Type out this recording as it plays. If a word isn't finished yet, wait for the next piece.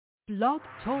Blog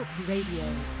Talk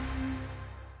Radio.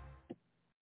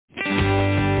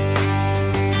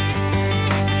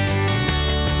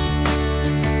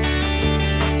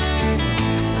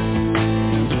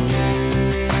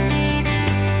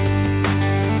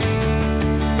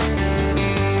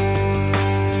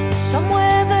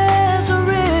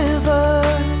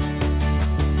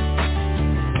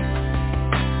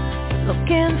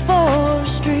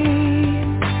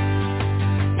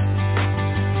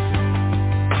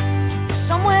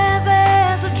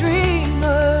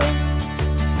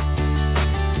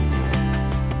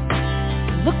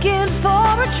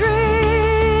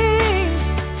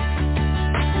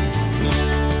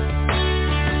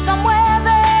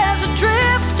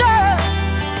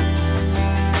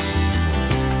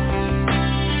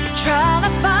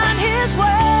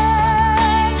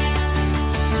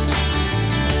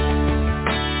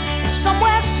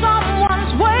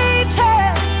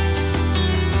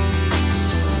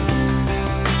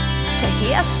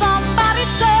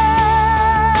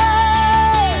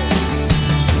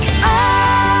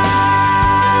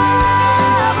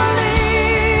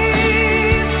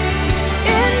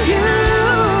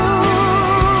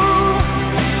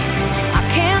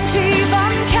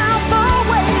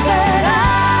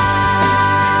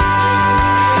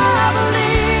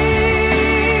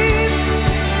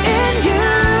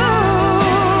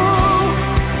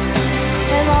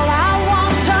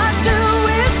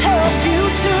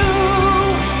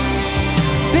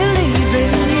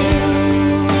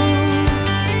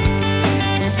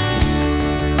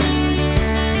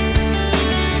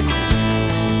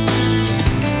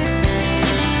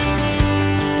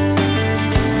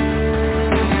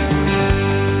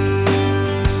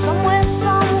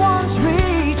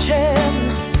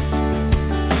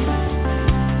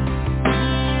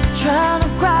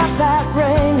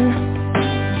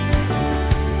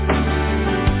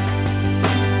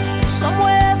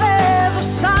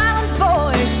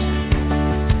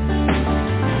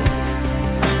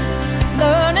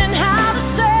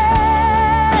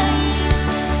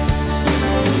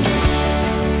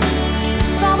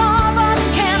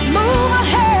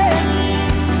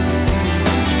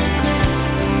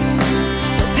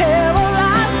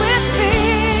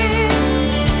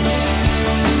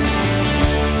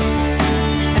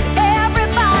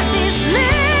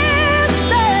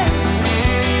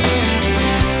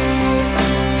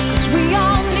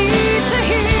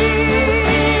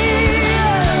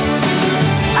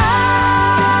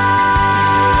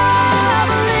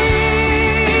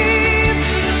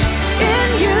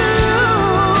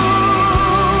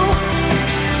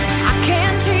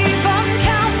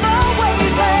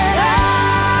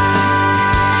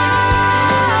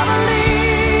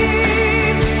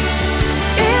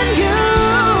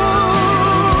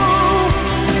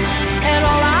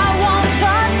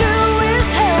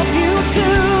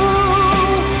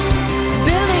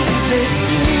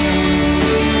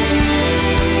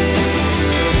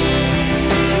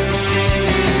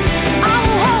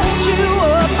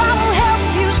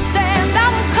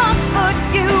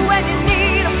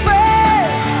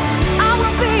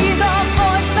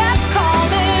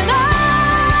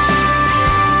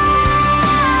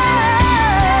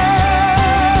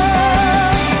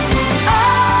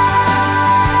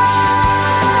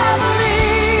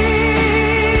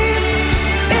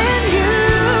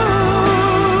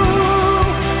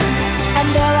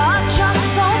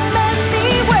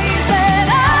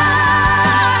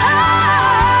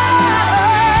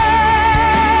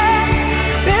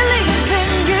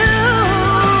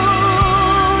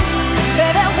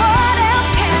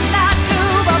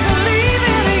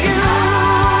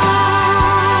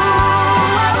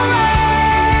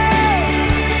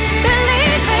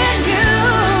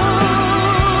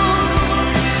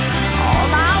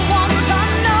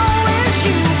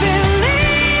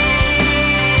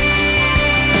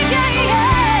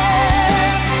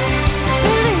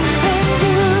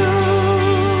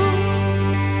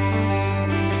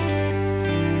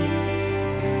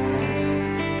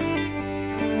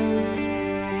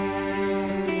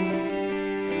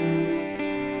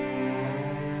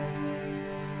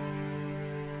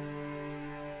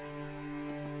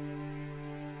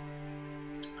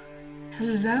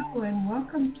 Hello and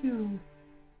welcome to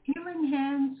Healing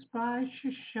Hands by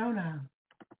Shashona.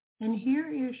 And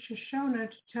here is Shashona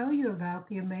to tell you about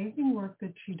the amazing work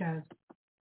that she does.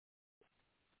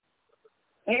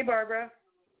 Hey, Barbara.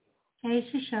 Hey,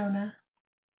 Shashona.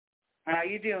 How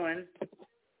you doing?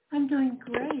 I'm doing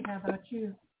great. How about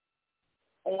you?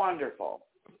 Wonderful.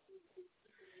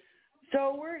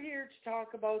 So we're here to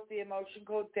talk about the emotion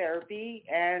code therapy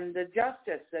and the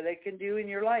justice that it can do in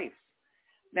your life.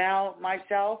 Now,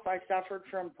 myself, I suffered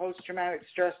from post-traumatic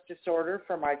stress disorder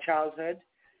from my childhood.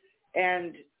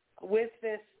 And with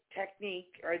this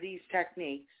technique or these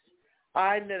techniques,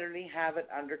 I literally have it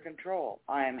under control.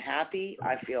 I am happy.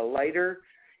 I feel lighter.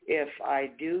 If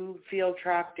I do feel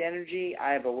trapped energy,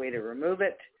 I have a way to remove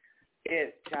it.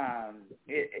 It's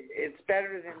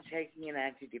better than taking an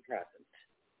antidepressant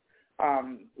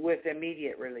with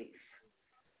immediate relief.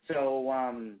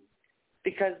 So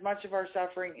because much of our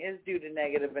suffering is due to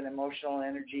negative and emotional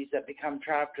energies that become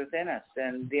trapped within us.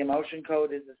 And the emotion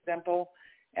code is a simple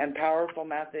and powerful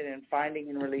method in finding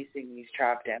and releasing these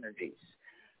trapped energies.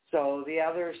 So the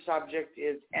other subject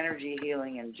is energy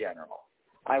healing in general.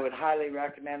 I would highly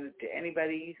recommend it to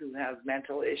anybody who has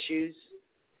mental issues,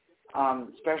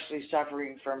 especially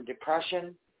suffering from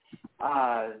depression.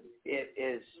 It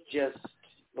is just,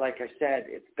 like I said,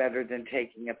 it's better than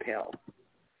taking a pill.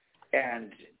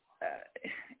 And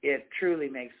it truly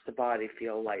makes the body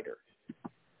feel lighter.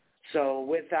 So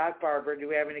with that, Barbara, do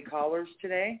we have any callers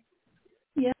today?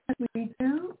 Yes, we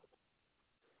do.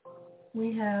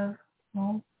 We have,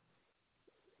 well,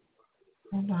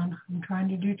 hold on. I'm trying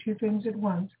to do two things at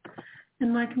once.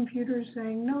 And my computer is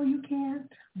saying, no, you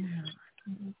can't. No, I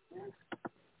can do this.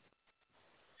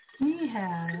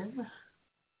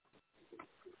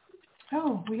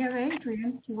 We have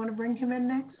Adrian. Do you want to bring him in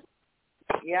next?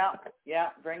 Yeah,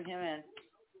 bring him in.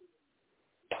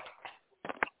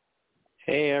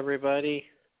 Hey, everybody.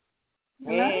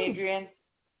 Hello. Hey, Adrian.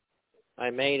 I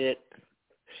made it.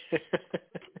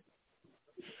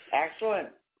 Excellent.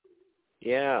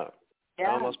 Yeah. I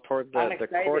almost poured the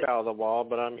cord out of the wall,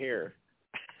 but I'm here.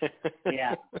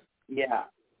 Yeah.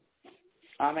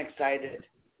 I'm excited.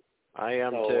 I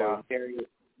am too. I'm very,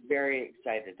 very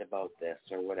excited about this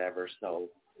or whatever. So,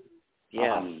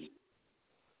 yeah.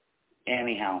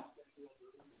 Anyhow.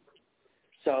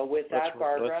 So with that,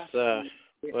 Barbara,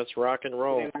 let's rock and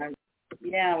roll.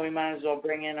 We might as well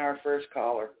bring in our first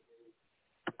caller.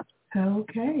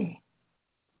 Okay.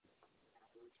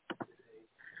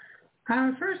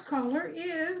 Our first caller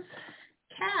is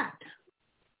Kat.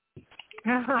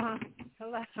 Hello.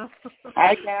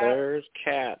 Hi, Kat. There's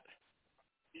Kat.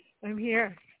 I'm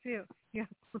here too. Yeah.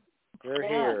 You're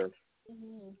here.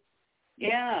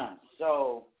 Yeah.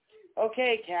 So,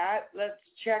 okay, Kat, let's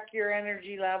check your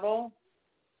energy level.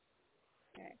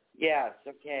 Okay. Yes.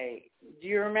 Okay. Do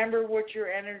you remember what your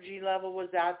energy level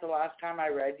was at the last time I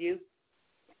read you?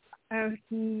 Oh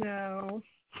no.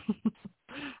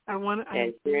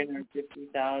 Okay,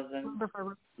 350,000.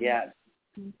 Yes.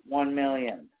 1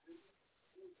 million.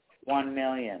 1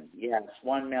 million. Yes,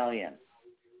 1 million.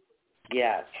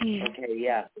 Yes. Okay,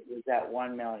 yes, it was at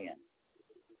 1 million.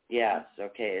 Yes,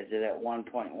 okay, is it at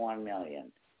 1.1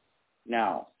 million?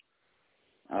 No.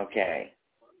 Okay.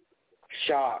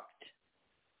 Shocked.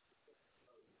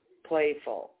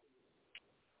 Playful.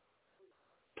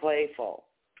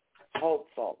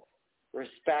 Hopeful.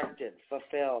 Respected.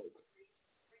 Fulfilled.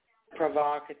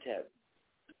 Provocative,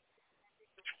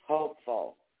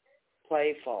 hopeful,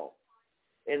 playful,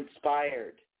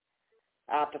 inspired,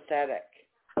 apathetic,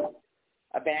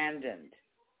 abandoned,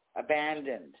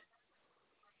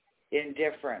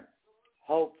 indifferent,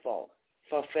 hopeful,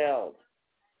 fulfilled,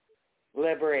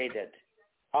 liberated,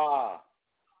 awe,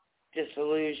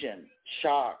 disillusioned,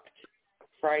 shocked,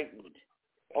 frightened,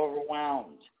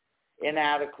 overwhelmed,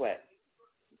 inadequate,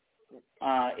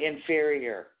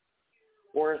 inferior,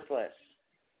 worthless,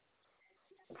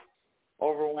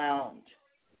 overwhelmed,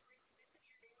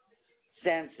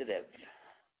 sensitive,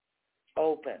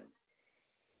 open,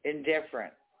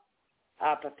 indifferent,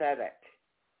 apathetic,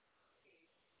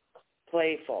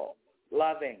 playful,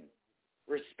 loving,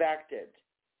 respected,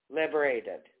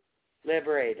 liberated,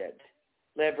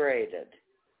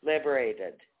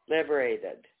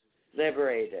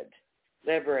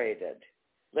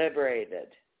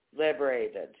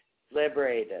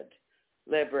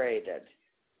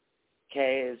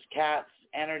 Okay, is Kat's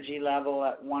energy level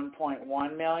at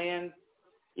 1.1 million?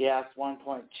 Yes,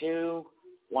 1.2,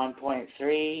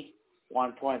 1.3,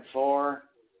 1.4,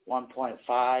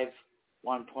 1.5,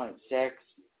 1.6,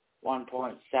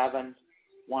 1.7,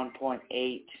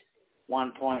 1.8,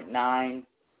 1.9,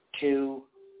 2,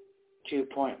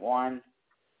 2.1,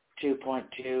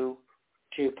 2.2,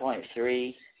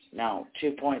 2.3, no,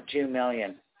 2.2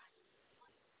 million.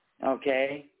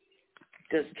 Okay?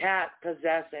 Does Kat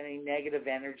possess any negative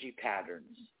energy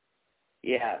patterns?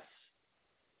 Yes.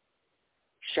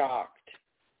 Shocked.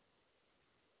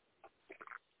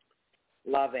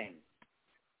 Loving.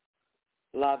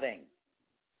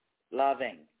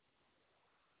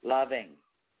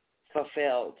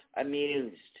 Fulfilled.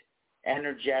 Amused.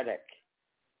 Energetic.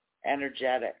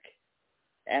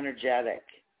 energetic,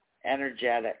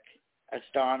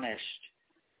 astonished,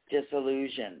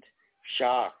 disillusioned,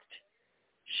 shocked,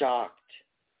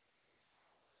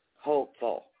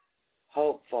 hopeful,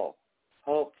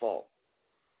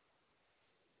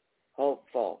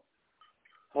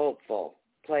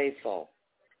 playful,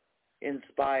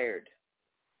 inspired,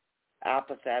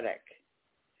 apathetic,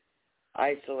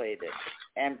 isolated,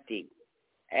 empty,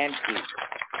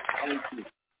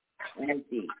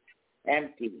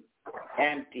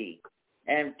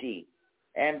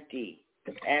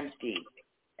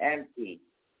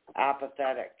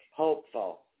 apathetic,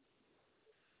 hopeful,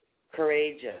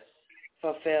 courageous,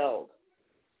 fulfilled,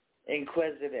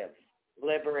 inquisitive,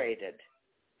 liberated,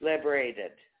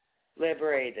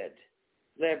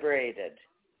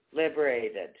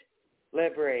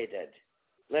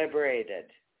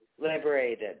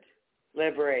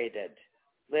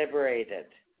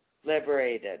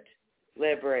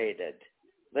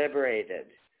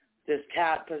 Does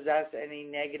cat possess any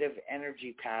negative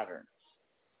energy patterns?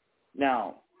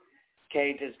 No.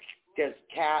 Okay, does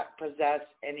cat possess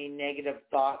any negative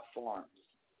thought forms?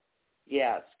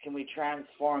 Yes. Can we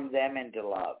transform them into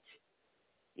love?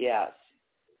 Yes.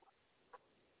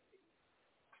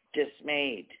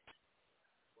 Dismayed,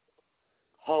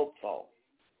 hopeful,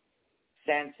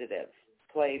 sensitive,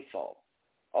 playful,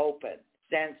 open,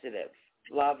 sensitive,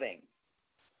 loving,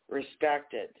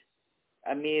 respected,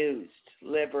 amused,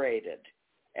 liberated,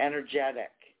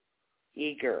 energetic,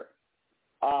 eager,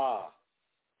 awe,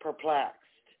 perplexed,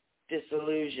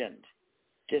 disillusioned,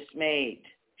 dismayed,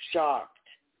 shocked,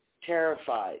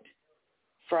 terrified,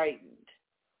 frightened,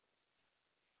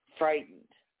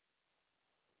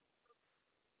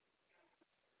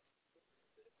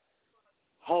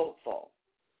 hopeful,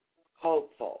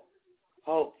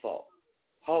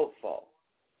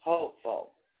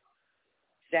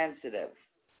 sensitive,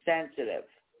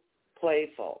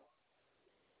 playful,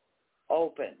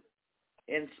 open,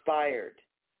 inspired,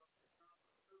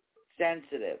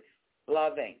 sensitive,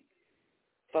 loving,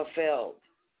 fulfilled,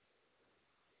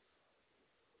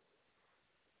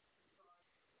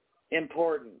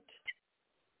 important,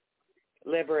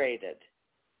 liberated,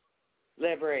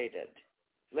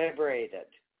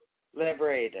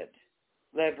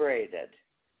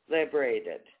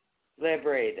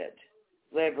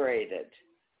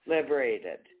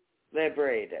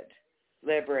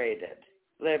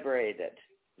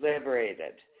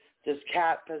 Does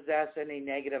cat possess any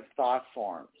negative thought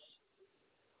forms?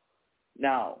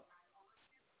 No.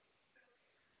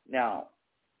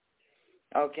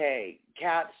 Okay,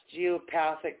 cat's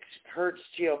Hertz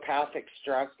geopathic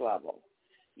stress level.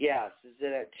 Yes. Is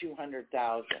it at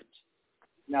 200,000?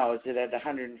 No. Is it at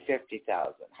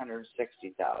 150,000,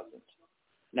 160,000?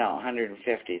 No,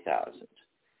 150,000.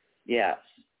 Yes.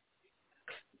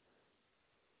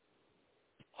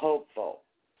 Hopeful,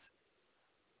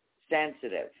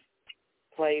 sensitive,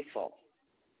 playful,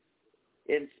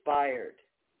 inspired,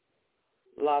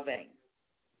 loving,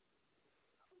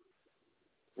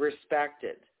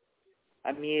 respected,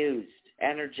 amused,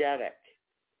 energetic,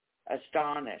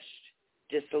 astonished,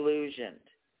 disillusioned,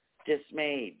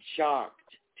 dismayed, shocked,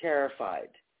 terrified,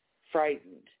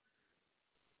 frightened,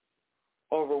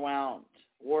 overwhelmed,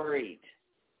 worried,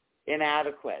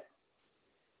 inadequate,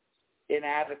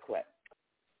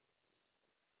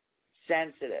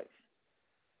 sensitive,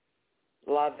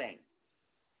 loving,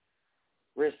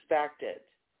 respected,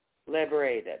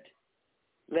 liberated.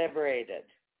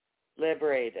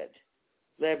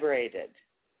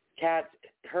 Cat's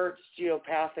Hertz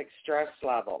geopathic stress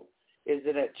level. Is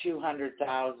it at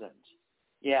 200,000?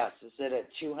 Yes. Is it at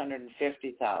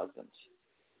 250,000?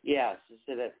 Yes. Is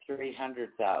it at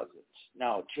 300,000?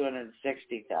 No.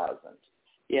 260,000?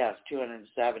 Yes.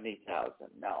 270,000?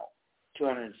 No.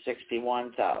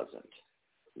 261,000?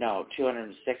 No.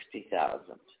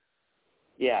 260,000?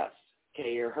 Yes.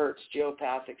 Okay, your Hertz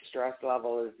geopathic stress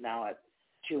level is now at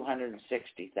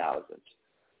 260,000.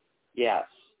 Yes.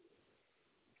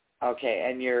 Okay,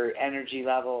 and your energy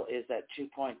level is at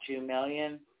 2.2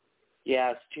 million?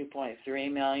 Yes.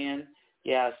 2.3 million?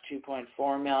 Yes.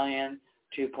 2.4 million?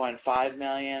 2.5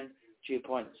 million?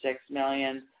 2.6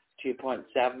 million?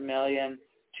 2.7 million?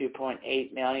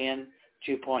 2.8 million?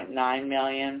 2.9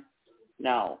 million?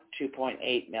 No.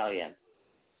 2.8 million.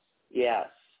 Yes.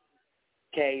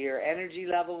 Okay, your energy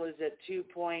level is at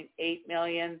 2.8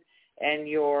 million, and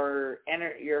your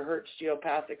Hertz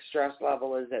geopathic stress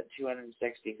level is at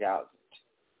 260,000.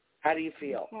 How do you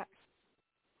feel? Yeah.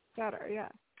 Better, yeah.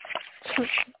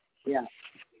 Yeah.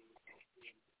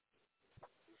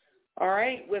 All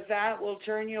right, with that, we'll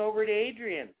turn you over to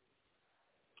Adrian.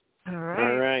 All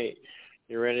right.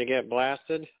 You ready to get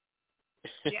blasted?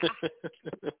 Yeah.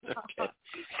 Okay.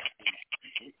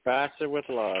 Faster with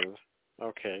love.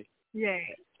 Okay.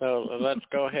 Yay. So let's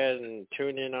go ahead and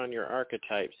tune in on your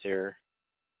archetypes here.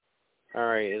 All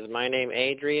right. Is my name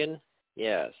Adrian?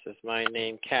 Yes. Is my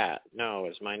name Kat? No.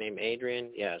 Is my name Adrian?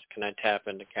 Yes. Can I tap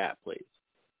into Kat, please?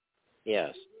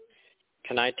 Yes.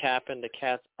 Can I tap into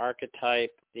Kat's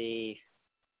archetype, the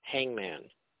Hangman?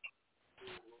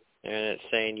 And it's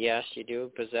saying, yes, you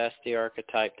do possess the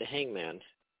archetype, the Hangman.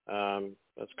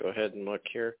 Let's go ahead and look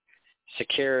here.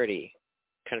 Security,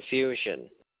 confusion,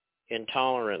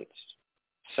 intolerance,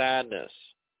 sadness,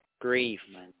 grief,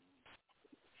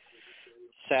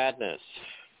 sadness,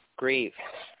 grief,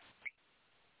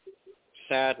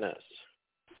 sadness,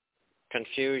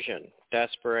 confusion,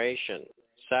 desperation,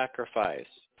 sacrifice,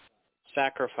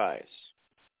 sacrifice,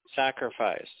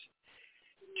 sacrifice.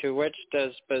 To which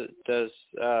does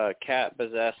Kat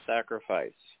possess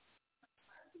sacrifice?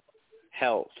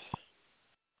 Health,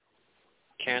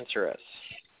 cancerous,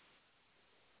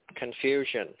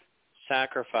 confusion,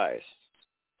 sacrifice,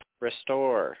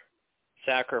 restore,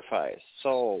 sacrifice,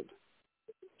 sold,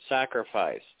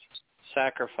 sacrificed,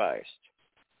 sacrificed,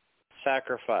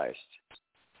 sacrificed,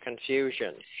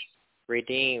 confusion,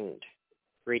 redeemed,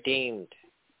 redeemed,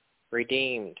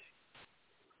 redeemed,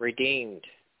 redeemed,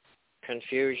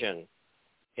 confusion,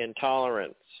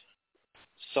 intolerance,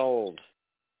 sold,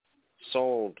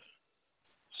 sold,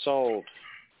 sold.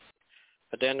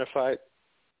 Identify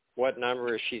what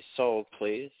number is she sold,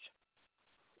 please.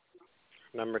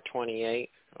 Number 28.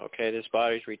 Okay, this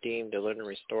body's redeemed, delivered, and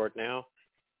restored now.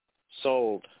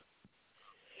 Sold.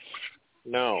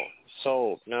 No.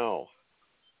 Sold. No.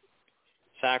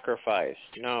 Sacrifice.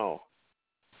 No.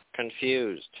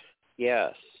 Confused.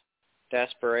 Yes.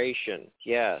 Desperation.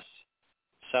 Yes.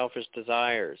 Selfish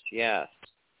desires. Yes.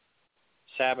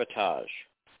 Sabotage.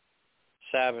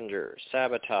 Scavenger.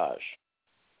 Sabotage.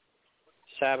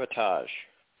 Sabotage.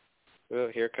 Oh,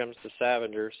 here comes the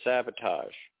scavenger.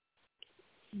 Sabotage.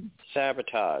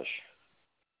 Sabotage.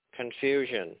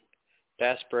 Confusion.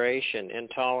 Desperation.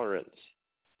 Intolerance.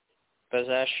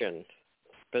 Possession.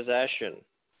 Possession.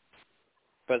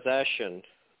 Possession.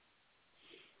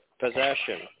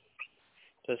 Possession.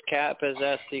 Does Kat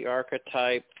possess the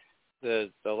archetype, the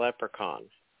leprechaun?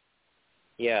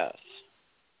 Yes.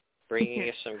 Bringing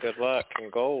you some good luck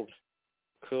and gold.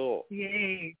 Cool.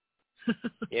 Yay.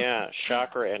 Yeah,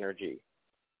 chakra energy.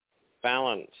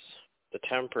 Balance. The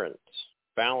temperance.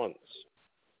 Balance.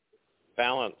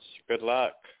 Balance. Good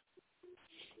luck.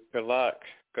 Good luck.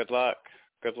 Good luck.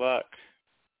 Good luck.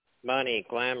 Money,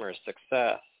 glamour,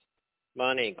 success.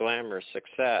 Money, glamour,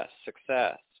 success.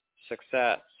 Success.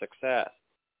 Success. Success.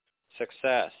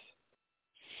 Success.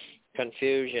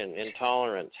 Confusion,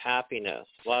 intolerance, happiness,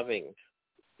 loving,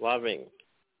 loving,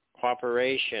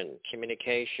 cooperation,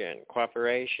 communication,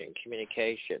 cooperation,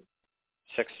 communication,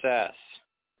 success,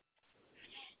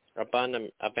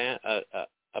 abundance, abundance,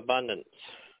 abandonment,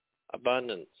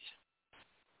 abundance,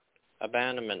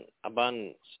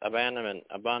 abandonment,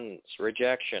 abundance,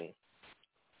 rejection.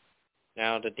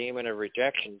 Now the demon of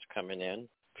rejection is coming in.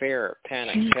 Fear,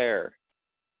 panic, terror.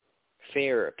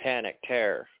 Fear, panic,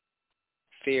 terror.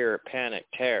 Fear, panic,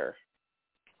 terror.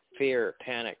 Fear,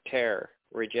 panic, terror.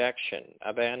 Rejection,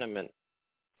 abandonment.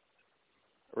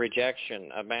 Rejection,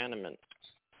 abandonment.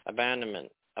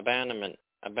 Abandonment, abandonment,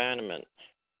 abandonment.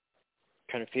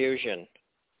 Confusion.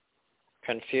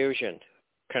 Confusion.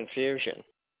 Confusion.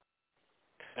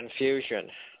 Confusion.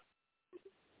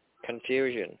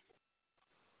 Confusion.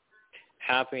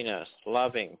 Happiness,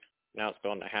 loving. Now it's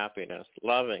going to happiness.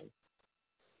 Loving.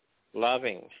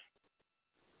 Loving.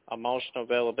 Emotional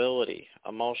availability,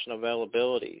 emotional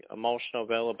availability, emotional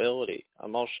availability,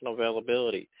 emotional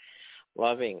availability,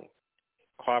 loving,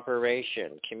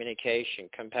 cooperation, communication,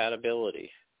 compatibility,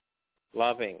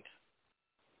 loving,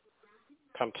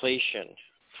 completion,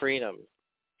 freedom,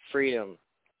 freedom,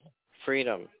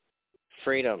 freedom,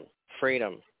 freedom,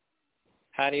 freedom.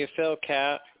 How do you feel,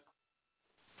 Kat?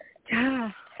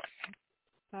 Yeah.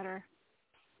 Better.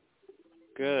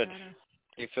 Good. Better.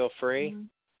 Do you feel free?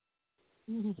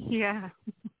 Mm-hmm. Yeah.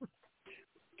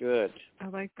 Good. I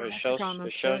like that.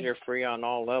 It shows you're free on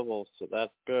all levels, so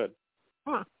that's good.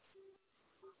 Huh.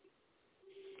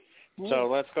 So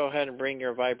let's go ahead and bring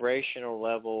your vibrational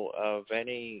level of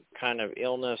any kind of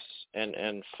illness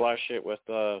and flush it with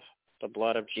the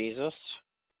blood of Jesus.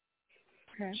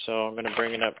 Okay. So I'm going to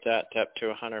bring it up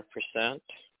to 100%,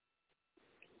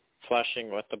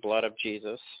 flushing with the blood of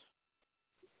Jesus,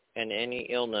 and any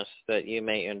illness that you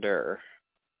may endure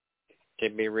to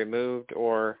be removed,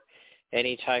 or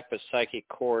any type of psychic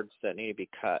cords that need to be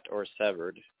cut or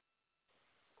severed.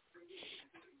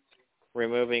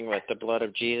 removing with the blood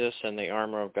of Jesus and the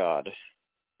armor of God.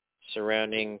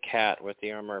 Surrounding Kat with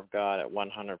the armor of God at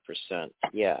 100%.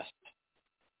 Yes.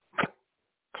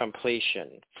 Completion.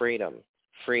 Freedom.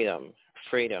 Freedom.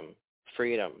 Freedom.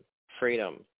 Freedom.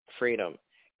 Freedom. Freedom.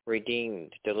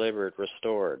 Redeemed. Delivered.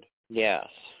 Restored. Yes.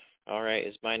 All right.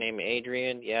 Is my name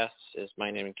Adrian? Yes. Is my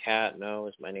name Kat? No.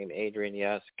 Is my name Adrian?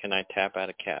 Yes. Can I tap out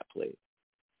a cat, please?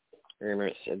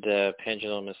 Remember, the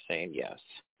pendulum is saying yes.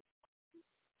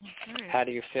 Okay. How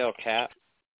do you feel, Kat?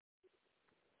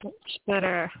 Much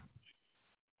better.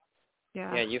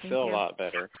 Yeah. Yeah, you feel a lot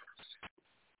better.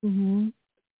 Mhm.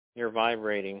 You're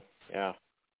vibrating. Yeah.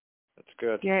 That's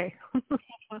good. Yay.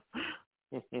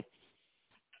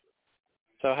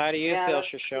 So how do you Yeah, feel,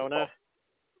 that's Shashona?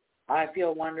 I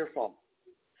feel wonderful.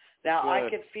 Now, I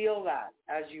Good. could feel that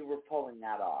as you were pulling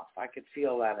that off. I could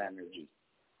feel that energy.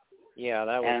 Yeah,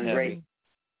 that was And heavy.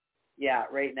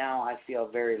 right now I feel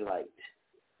very light.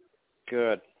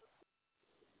 Good.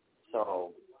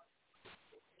 So,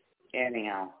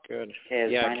 anyhow. Good.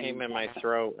 Okay, Yeah, it came in my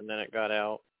throat and then it got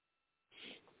out.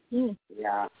 Mm.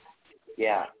 Yeah.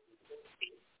 Yeah.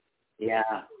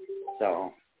 Yeah.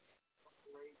 So,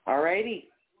 alrighty.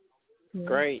 Yeah.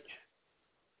 Great.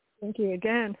 Thank you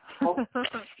again. Well,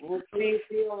 do you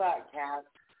feel that, Kat?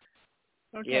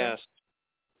 Okay. Yes.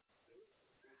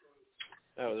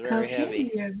 That was very heavy.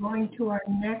 We are going to our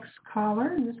next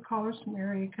caller, and this caller's from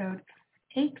area code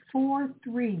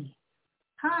 843.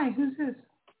 Hi, who's this?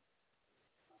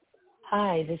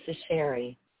 Hi, this is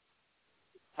Sherry.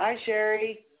 Hi,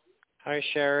 Sherry. Hi,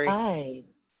 Sherry. Hi.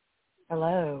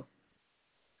 Hello.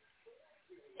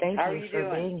 Thank How are you you for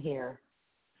doing? being here.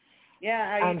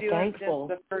 Yeah, how I'm you doing thankful.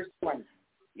 since the first one?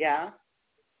 Yeah?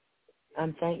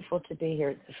 I'm thankful to be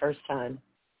here the first time.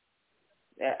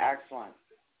 Yeah, excellent.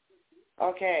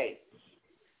 Okay.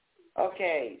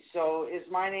 Okay, so is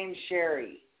my name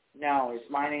Sherry? No. Is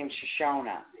my name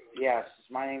Shashona? Yes.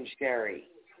 Is my name Sherry?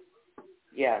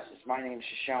 Yes. Is my name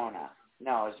Shashona?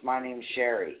 No. Is my name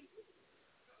Sherry?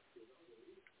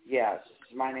 Yes.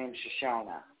 Is my name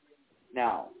Shashona?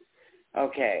 No.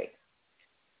 Okay.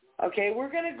 Okay, we're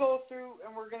going to go through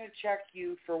and we're going to check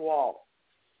you for Walt.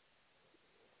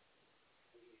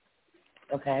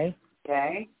 Okay?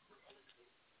 Okay?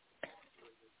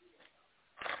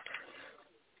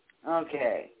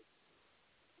 Okay.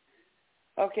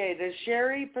 Okay, does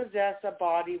Sherry possess a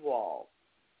body wall?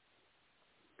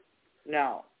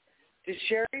 No. Does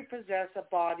Sherry possess a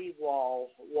body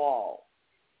wall?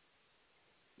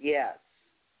 Yes.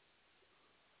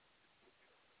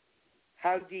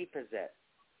 How deep is it?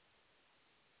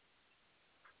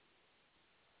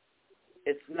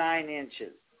 It's 9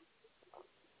 inches.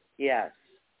 Yes.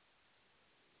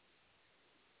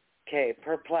 Okay,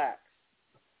 perplexed,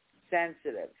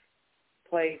 sensitive,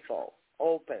 playful,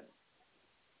 open,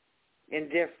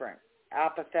 indifferent,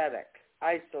 apathetic,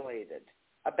 isolated,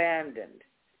 abandoned,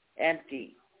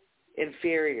 empty,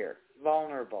 inferior,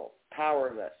 vulnerable,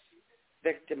 powerless,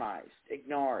 victimized,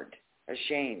 ignored,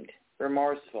 ashamed,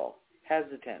 remorseful,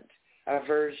 hesitant,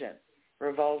 aversion,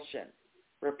 revulsion,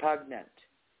 repugnant,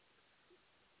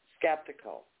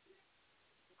 skeptical,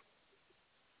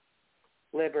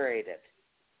 liberated,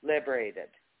 liberated,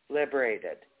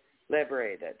 liberated,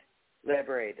 liberated,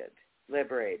 liberated,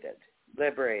 liberated,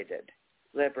 liberated,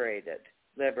 liberated,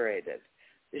 liberated.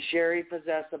 Does Sherry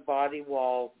possess a body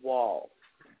wall?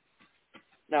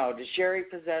 No. Does Sherry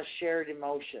possess shared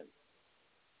emotion?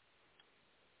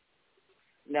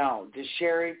 No. Does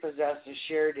Sherry possess a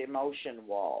shared emotion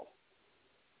wall?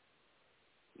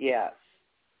 Yes.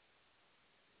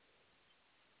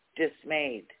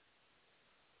 Dismayed,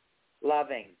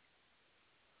 loving,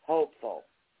 hopeful,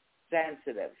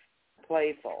 sensitive,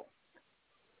 playful,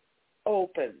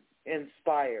 open,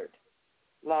 inspired,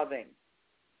 loving,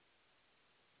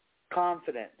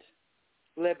 confident,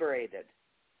 liberated.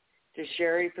 Does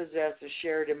Sherry possess a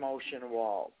shared emotion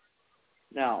wall?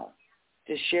 No.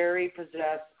 Does Sherry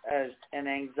possess an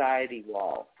anxiety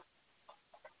wall?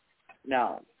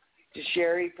 No. Does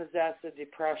Sherry possess a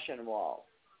depression wall?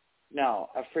 No.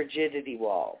 A frigidity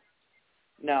wall?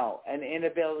 No. An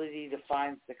inability to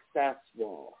find success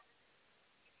wall?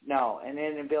 No. An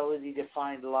inability to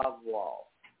find love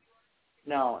wall?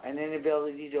 No. An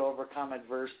inability to overcome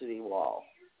adversity wall?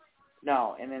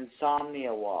 No. An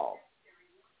insomnia wall?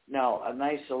 No. An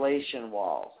isolation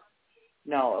wall?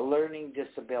 No. A learning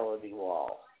disability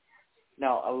wall?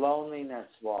 No. A loneliness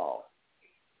wall?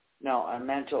 No. A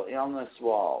mental illness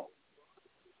wall?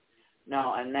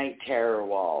 No. A night terror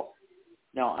wall?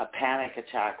 No. A panic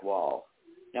attack wall?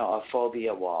 No. A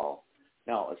phobia wall?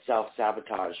 No. A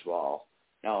self-sabotage wall?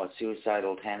 No. A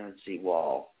suicidal tendency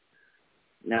wall?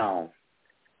 No.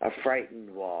 A frightened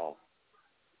wall.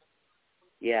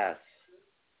 Yes.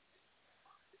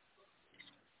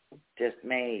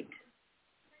 Dismayed.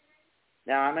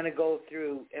 Now I'm going to go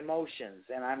through emotions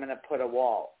and I'm going to put a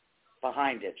wall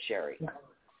behind it, Sherry.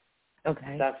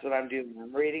 Okay. That's what I'm doing.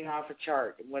 I'm reading off a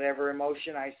chart. Whatever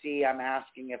emotion I see, I'm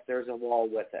asking if there's a wall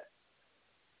with it.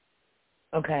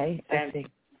 Okay, I see.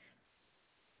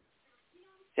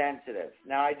 Sensitive.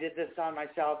 Now, I did this on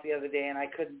myself the other day, and I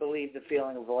couldn't believe the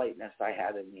feeling of lightness I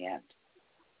had in the end.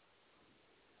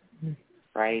 Mm-hmm.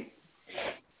 Right?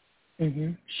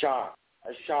 Mm-hmm. Shock.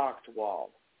 A shocked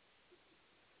wall.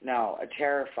 No, a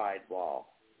terrified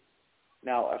wall.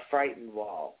 No, a frightened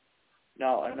wall.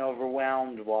 No, an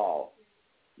overwhelmed wall.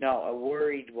 No, a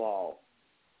worried wall.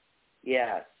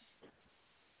 Yes.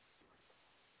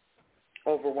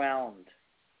 Overwhelmed.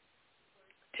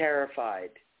 Terrified.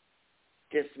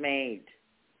 Dismayed.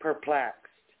 Perplexed.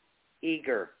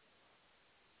 Eager.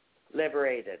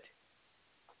 Liberated.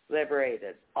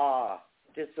 Liberated. Awe.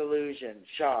 Disillusioned.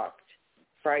 Shocked.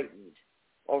 Frightened.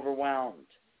 Overwhelmed.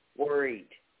 Worried.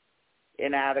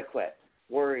 Inadequate.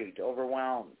 Worried.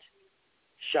 Overwhelmed.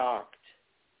 Shocked.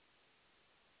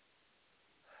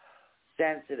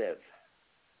 Sensitive.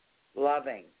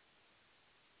 Loving.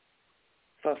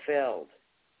 Fulfilled.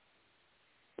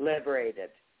 Liberated.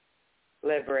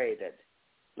 Liberated.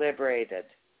 Liberated.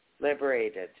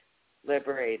 Liberated.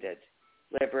 Liberated.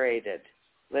 Liberated.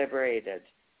 Liberated.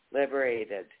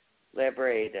 Liberated.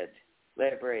 Liberated.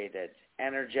 Liberated.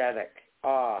 Energetic.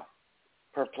 Awe.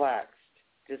 Perplexed.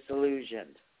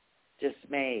 Disillusioned.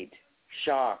 Dismayed.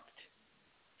 Shocked.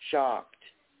 Shocked.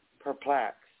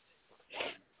 Perplexed.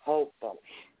 Hopeful.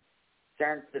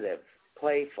 Sensitive.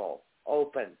 Playful.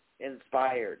 Open.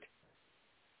 Inspired.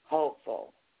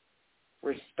 Hopeful.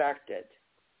 Respected.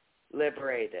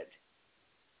 Liberated.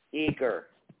 Eager.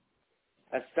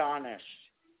 Astonished.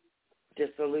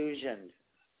 Disillusioned.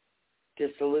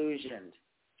 Disillusioned.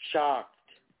 Shocked.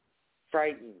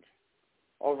 Frightened.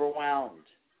 Overwhelmed.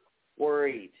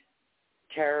 Worried.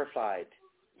 Terrified.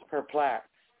 Perplexed.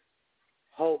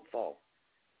 Hopeful.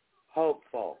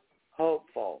 Hopeful.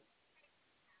 Hopeful.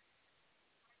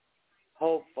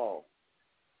 Hopeful.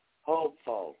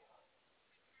 Hopeful.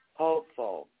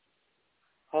 Hopeful.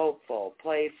 Hopeful.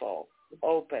 Playful.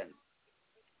 Open.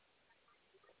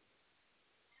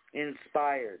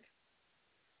 Inspired.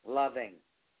 Loving.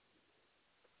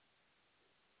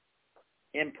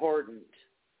 Important.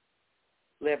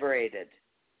 Liberated.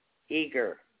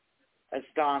 Eager.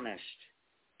 Astonished.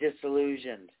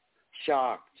 Disillusioned.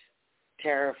 Shocked.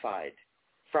 Terrified.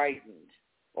 Frightened.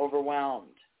 Overwhelmed.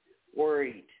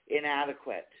 Worried.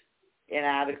 Inadequate.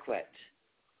 Inadequate.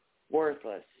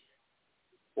 Worthless.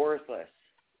 Worthless.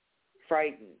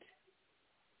 Frightened.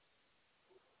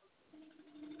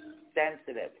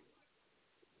 Sensitive.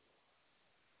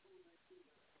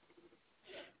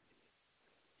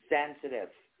 Sensitive.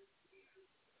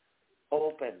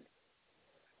 Open.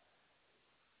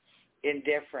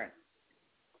 Indifferent.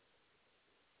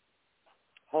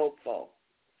 Hopeful.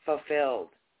 Fulfilled.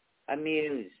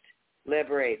 Amused.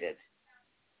 Liberated.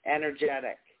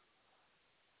 Energetic.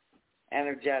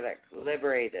 Energetic.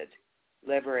 Liberated.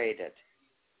 Liberated.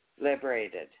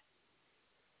 Liberated.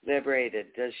 Liberated.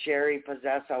 Does Sherry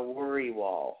possess a worry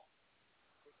wall?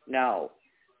 No.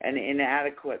 An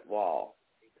inadequate wall?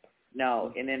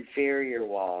 No. An inferior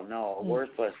wall? No. A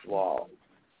worthless wall?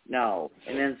 No.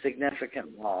 An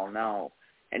insignificant wall? No.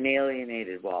 An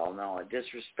alienated wall? No. A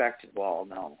disrespected wall?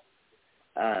 No.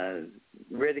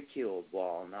 Ridiculed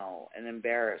wall? No. An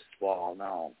embarrassed wall?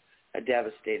 No. A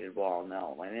devastated wall?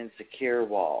 No. An insecure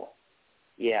wall?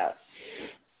 Yes.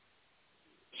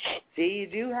 See, you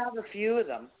do have a few of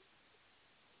them.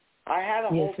 I had a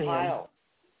whole pile.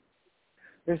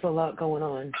 There's a lot going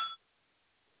on.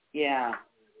 Yeah.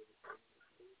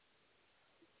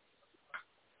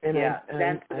 And yeah.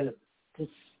 I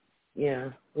just,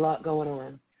 a lot going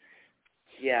on.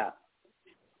 Yeah.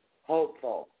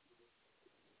 Hopeful.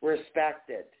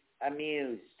 Respected.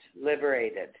 Amused.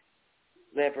 Liberated.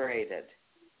 Liberated.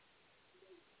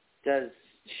 Does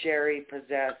Sherry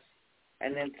possess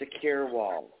an insecure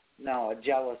wall? No. A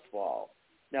jealous wall?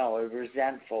 No. A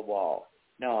resentful wall?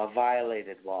 No. A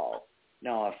violated wall?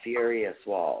 No. A furious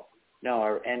wall?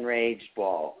 No. An enraged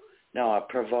wall? No. A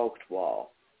provoked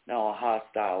wall? No. A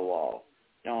hostile wall?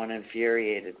 No. An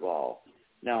infuriated wall?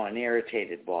 No. An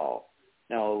irritated wall?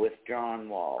 No. A withdrawn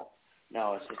wall?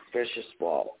 No. A suspicious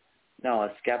wall? No.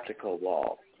 A skeptical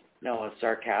wall? No. A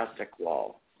sarcastic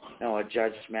wall? No. A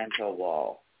judgmental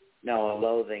wall? No. A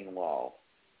loathing wall?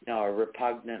 No. A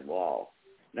repugnant wall?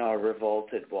 No. A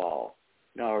revolted wall?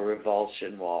 No. A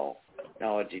revulsion wall?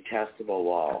 No. A detestable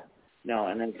wall? No,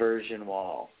 an aversion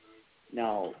wall.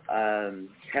 No,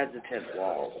 hesitant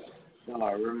wall. No,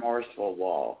 a remorseful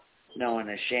wall. No, an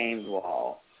ashamed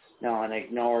wall. No, an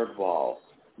ignored wall.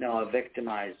 No, a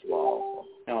victimized wall.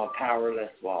 No, a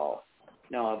powerless wall.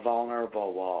 No, a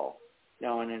vulnerable wall.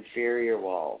 No, an inferior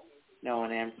wall. No,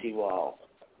 an empty wall.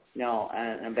 No,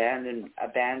 an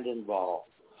abandoned wall.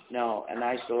 No, an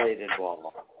isolated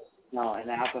wall. No, an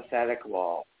apathetic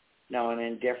wall. No, an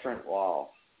indifferent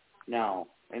wall. No,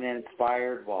 an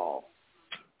inspired wall.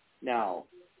 No,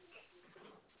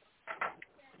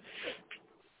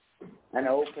 an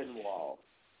open wall.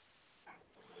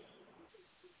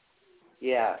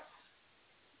 Yes.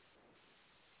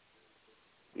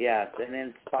 Yes, an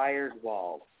inspired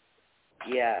wall.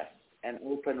 Yes, an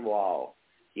open wall.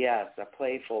 Yes, a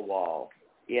playful wall.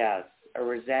 Yes, a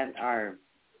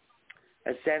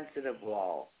sensitive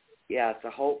wall. Yes,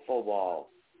 a hopeful wall.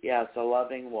 Yes, a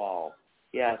loving wall.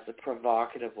 Yes, a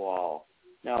provocative wall.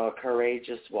 No, a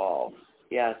courageous wall.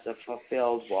 Yes, a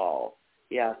fulfilled wall.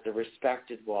 Yes, a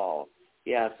respected wall.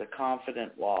 Yes, a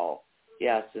confident wall.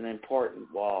 Yes, an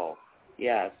important wall.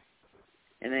 Yes,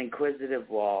 an inquisitive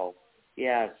wall.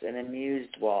 Yes, an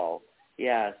amused wall.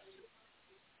 Yes,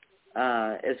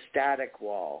 ecstatic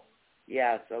wall.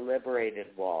 Yes, a liberated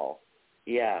wall.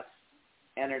 Yes,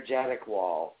 energetic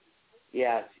wall.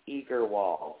 Yes, eager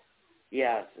wall.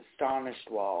 Yes, astonished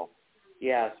wall.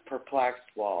 Yes,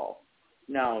 perplexed wall.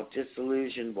 No,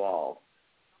 disillusioned wall.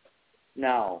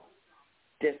 No,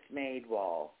 dismayed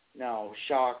wall. No,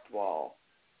 shocked wall.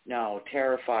 No,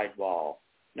 terrified wall.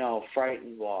 No,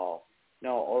 frightened wall.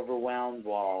 No, overwhelmed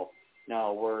wall.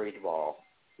 No, worried wall.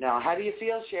 Now, how do you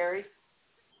feel, Sherry?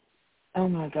 Oh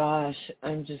my gosh,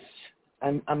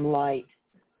 I'm light.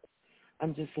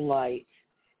 I'm just light,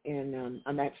 and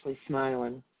I'm actually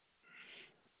smiling,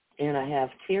 and I have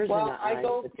tears in my eyes,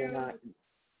 but they're not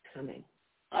coming.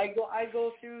 I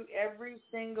go through every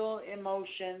single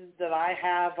emotion that I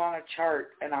have on a chart,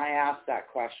 and I ask that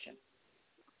question.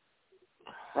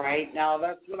 Right? Now,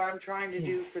 that's what I'm trying to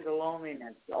do for the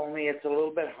loneliness, only it's a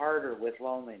little bit harder with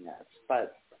loneliness.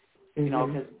 But, you know,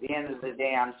 because at the end of the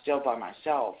day, I'm still by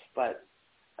myself. But,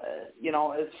 you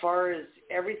know, as far as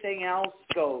everything else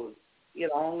goes, you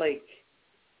know,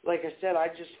 like I said, I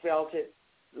just felt it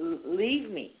leave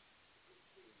me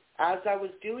as I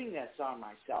was doing this on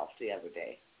myself the other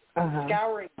day,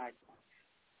 scouring myself,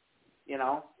 you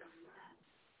know.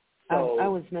 So, I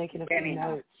was making a few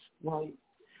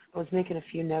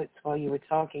notes while you were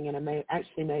talking, and I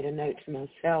actually made a note to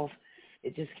myself.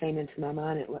 It just came into my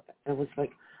mind. It was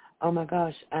like, oh my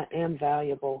gosh, I am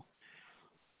valuable.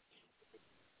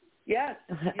 Yes,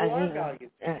 you are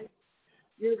valuable.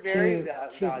 You're very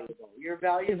valuable. You're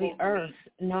valuable to the earth,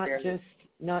 not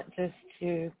just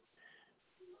to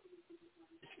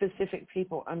specific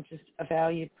people. I'm just a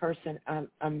valued person. I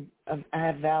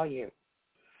have value.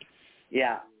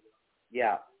 Yeah.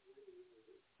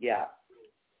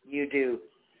 You do.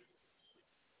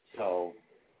 So,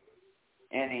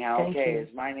 anyhow, is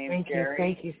my name Sherry?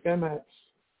 Thank you so much.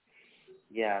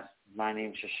 Yes, my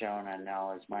name's Shashona.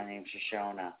 No, is my name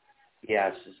Shashona?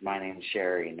 Yes, is my name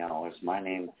Sherry? No, is my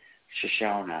name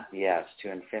Shashona? Yes,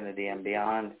 to infinity and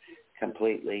beyond,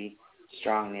 completely,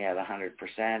 strongly at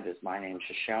 100%. Is my name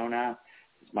Shashona?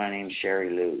 Is my name Sherry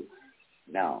Lou?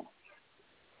 No.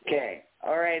 Okay.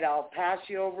 All right, I'll pass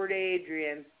you over to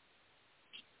Adrian.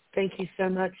 Thank you so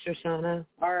much, Shashona.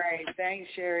 All right. Thanks,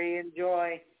 Sherry.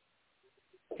 Enjoy.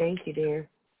 Thank you, dear.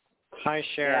 Hi,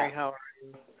 Sherry. How are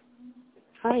you?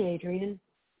 Hi, Adrian.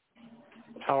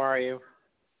 How are you?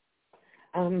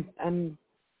 I'm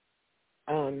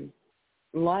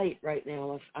light right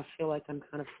now. I feel like I'm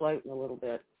kind of floating a little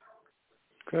bit.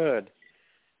 Good.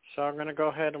 So I'm going to go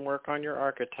ahead and work on your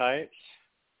archetypes.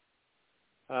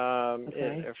 From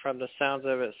the sounds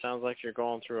of it, it sounds like you're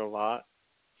going through a lot.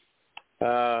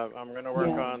 I'm going to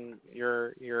work on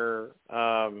your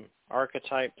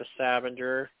archetype, the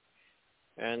scavenger,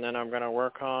 and then I'm going to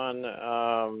work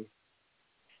on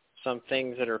some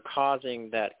things that are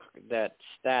causing that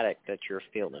static that you're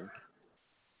feeling.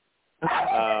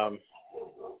 I'm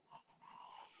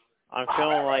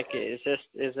feeling like is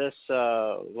this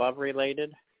love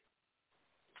related?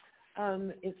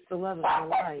 It's the love of my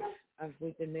life.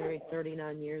 We've been married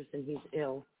 39 years, and he's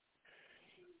ill.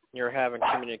 You're having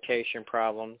communication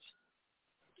problems.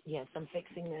 Yes, I'm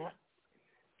fixing that.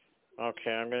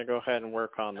 Okay, I'm going to go ahead and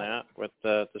work on that with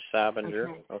the scavenger.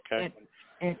 Okay.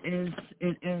 It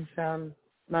is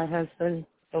my husband,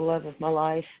 the love of my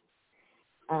life,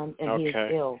 and he is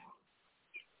ill.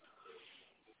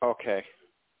 Okay.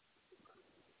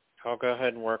 I'll go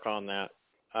ahead and work on that.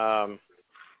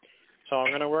 So I'm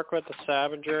going to work with the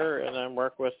scavenger and then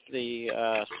work with the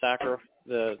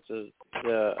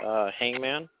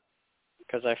hangman,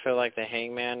 because I feel like the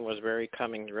hangman was very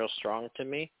coming real strong to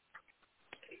me.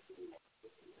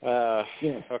 Yes.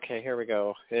 Okay, here we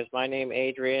go. Is my name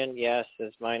Adrian? Yes.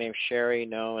 Is my name Sherry?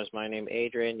 No. Is my name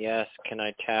Adrian? Yes. Can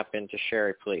I tap into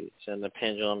Sherry, please? And the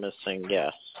pendulum is saying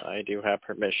yes. I do have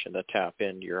permission to tap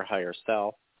into your higher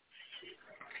self.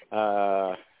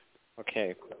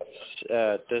 Okay.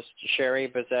 Does Sherry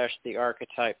possess the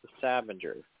archetype of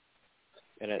scavenger?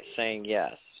 And it's saying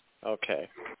yes. Okay.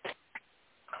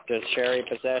 Does Sherry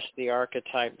possess the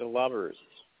archetype the lovers?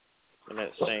 And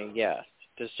it's saying yes.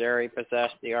 Does Sherry possess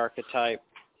the archetype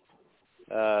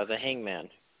the hangman?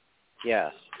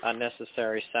 Yes.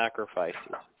 Unnecessary sacrifices?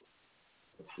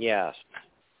 Yes.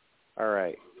 All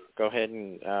right. Go ahead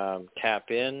and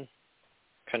tap in.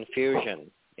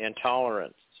 Confusion,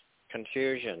 intolerance,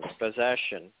 confusion,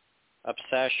 possession,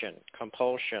 obsession,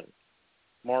 compulsion,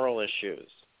 moral issues,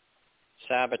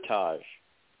 sabotage,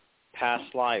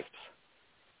 past life,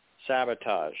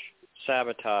 sabotage,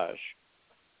 sabotage,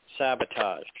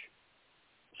 sabotage,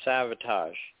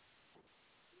 sabotage.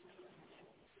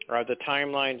 Are the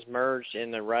timelines merged in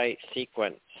the right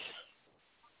sequence?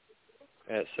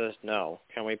 It says no.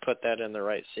 Can we put that in the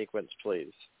right sequence,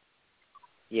 please?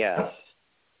 Yes.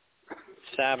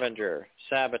 Scavenger,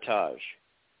 sabotage.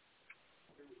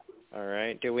 All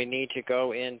right. Do we need to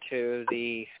go into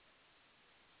the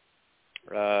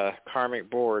karmic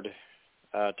board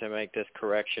to make this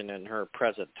correction in her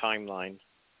present timeline?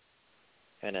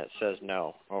 And it says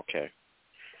no. Okay.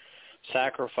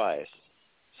 Sacrifice,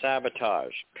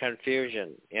 sabotage,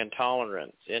 confusion,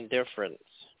 intolerance, indifference,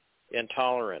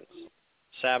 intolerance,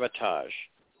 sabotage,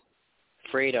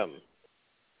 freedom,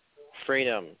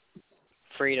 freedom,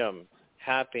 freedom,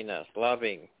 happiness,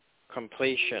 loving,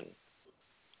 completion,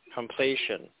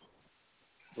 completion,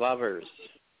 lovers,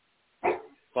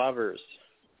 lovers,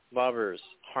 lovers,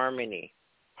 harmony,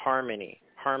 harmony,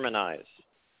 harmonize,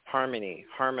 harmony,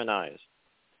 harmonize,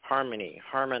 harmony,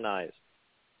 harmonize,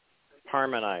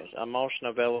 harmonize,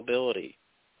 emotional availability,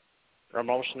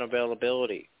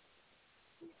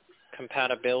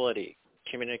 compatibility,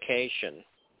 communication,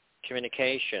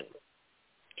 communication,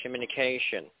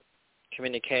 communication,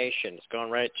 communication. It's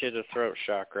going right to the throat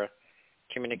chakra.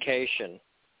 Communication,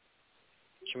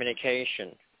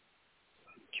 communication,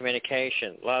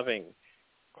 communication, loving,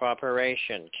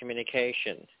 cooperation,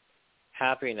 communication,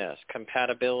 happiness,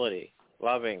 compatibility,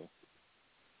 loving,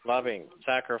 loving,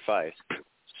 sacrifice,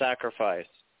 sacrifice,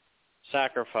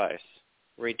 sacrifice,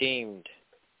 redeemed,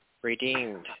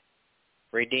 redeemed,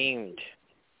 redeemed,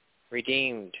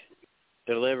 redeemed,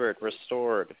 delivered,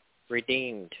 restored,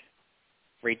 redeemed,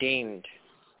 redeemed,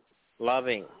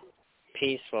 loving,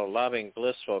 peaceful, loving,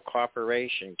 blissful,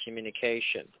 cooperation,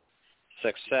 communication,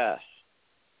 success,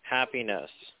 happiness,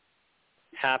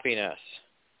 happiness,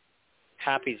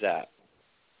 happy zap,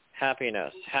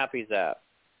 happiness, happy zap,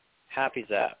 happy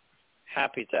zap,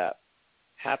 happy zap,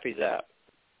 happy zap,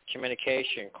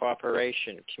 communication,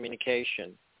 cooperation,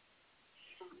 communication,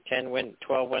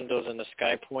 12 windows in the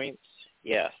sky points,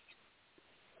 yes,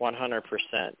 100%,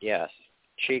 yes,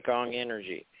 Qigong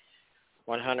energy,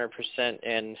 100%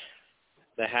 in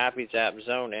the happy zap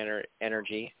zone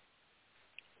energy,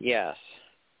 yes,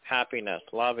 happiness,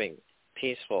 loving,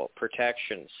 peaceful,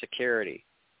 protection, security,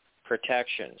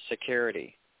 protection,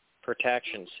 security,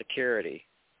 protection, security,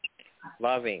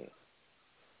 loving,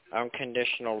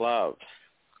 unconditional love,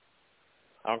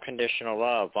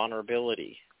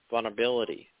 vulnerability,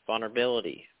 vulnerability,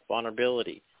 vulnerability,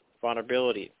 vulnerability,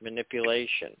 vulnerability,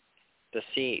 manipulation,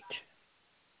 deceit,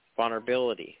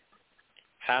 vulnerability,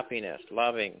 happiness,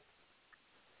 loving,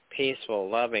 peaceful,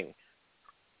 loving,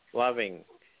 loving,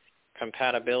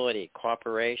 compatibility,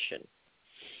 cooperation,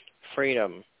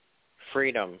 freedom,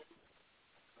 freedom,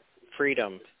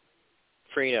 freedom,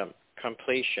 freedom,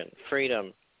 completion,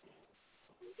 freedom,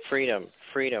 freedom,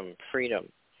 freedom,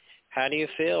 freedom. How do you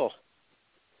feel?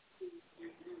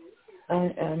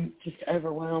 I'm just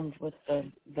overwhelmed with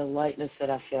the lightness that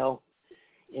I feel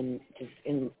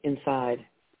inside.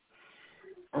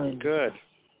 Good.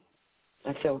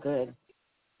 I feel good.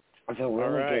 I feel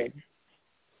really good.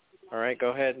 All right, go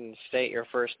ahead and state your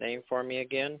first name for me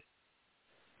again.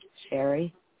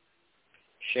 Sherry.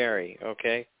 Sherry,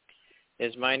 okay.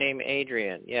 Is my name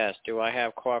Adrian? Yes. Do I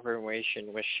have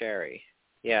cooperation with Sherry?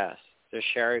 Yes. Is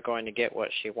Sherry going to get what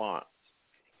she wants?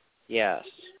 Yes.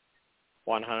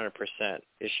 100%.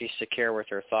 Is she secure with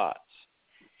her thoughts?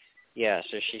 Yes.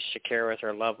 Is she secure with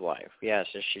her love life? Yes.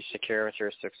 Is she secure with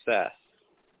her success?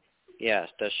 Yes.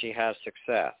 Does she have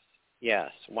success?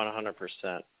 Yes.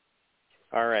 100%.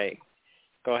 All right.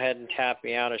 Go ahead and tap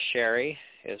me out as Sherry.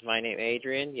 Is my name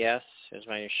Adrian? Yes. Is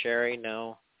my name Sherry?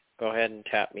 No. Go ahead and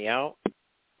tap me out.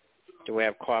 Do we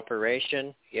have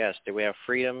cooperation? Yes. Do we have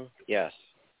freedom? Yes.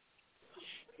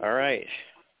 All right.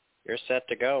 You're set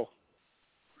to go.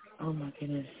 Oh, my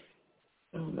goodness.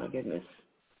 Oh, my goodness.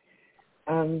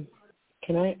 Can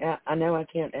I know I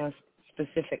can't ask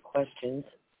specific questions,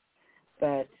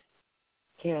 but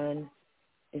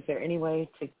is there any way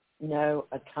to know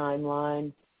a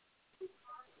timeline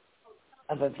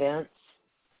of events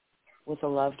with a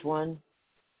loved one?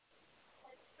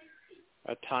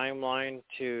 A timeline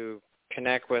to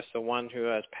connect with the one who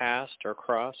has passed or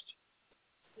crossed?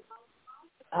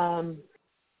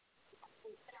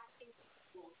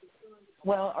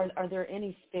 Well, are there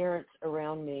any spirits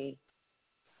around me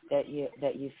that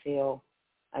you feel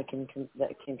that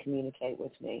can communicate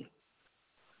with me?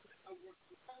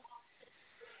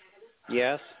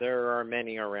 Yes, there are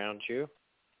many around you.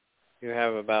 You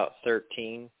have about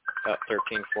 13,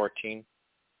 14.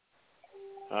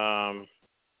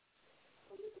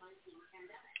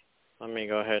 Let me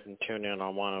go ahead and tune in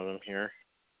on one of them here.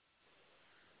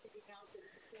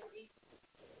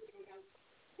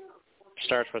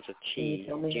 Starts with a T.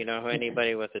 Do you know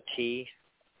anybody with a T?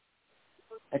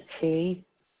 A T?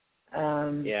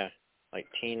 Yeah, like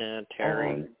Tina,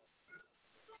 Terry,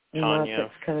 Not Tanya.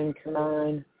 that's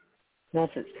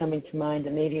coming to mind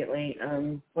immediately.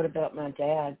 What about my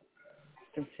dad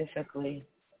specifically?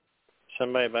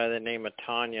 Somebody by the name of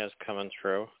Tanya is coming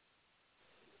through.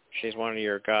 She's one of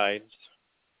your guides.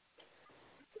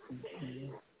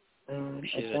 Okay. I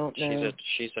don't know.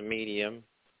 She's a medium.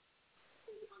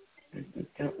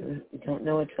 Don't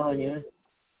know a Tanya.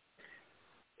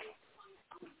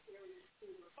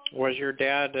 Was your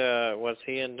dad, was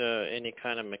he into any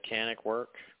kind of mechanic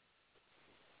work?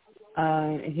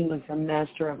 He was a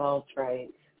master of all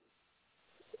trades.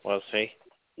 Was he?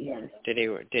 Yes. Did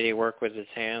he work with his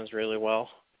hands really well?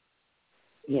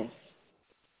 Yes.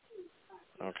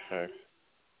 Okay.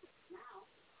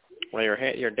 Well,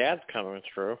 your dad's coming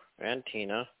through, and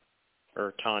Tina,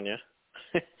 or Tanya.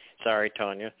 Sorry,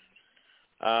 Tanya.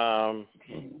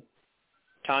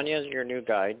 Tanya's your new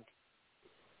guide.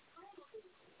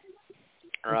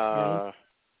 Okay.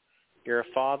 Your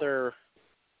father,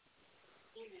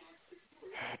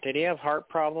 did he have heart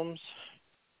problems?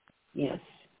 Yes.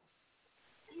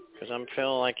 Because I'm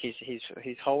feeling like he's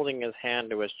holding his hand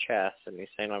to his chest, and he's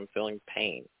saying, I'm feeling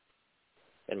pain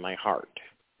in my heart.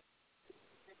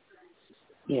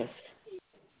 Yes.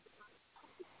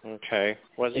 Okay.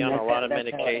 Was he on a lot of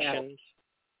medications?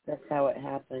 That's how it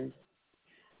happened.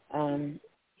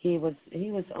 He was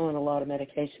on a lot of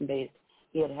medication, but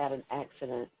he had an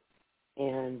accident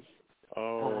and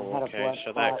had a blood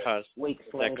so clot weeks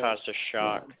later. That caused a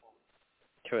shock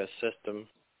to his system.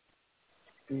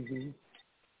 Mhm.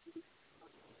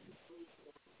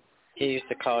 He used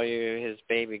to call you his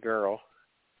baby girl.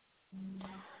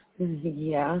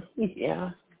 Yeah.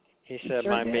 He said,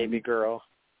 my baby girl.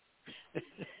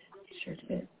 Sure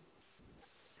did.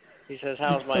 He says,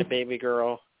 how's my baby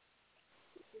girl?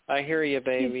 I hear you,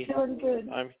 baby. She's doing good.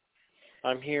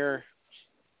 I'm here.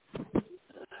 She's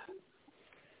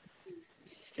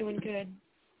doing good.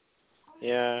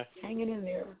 Yeah. Hanging in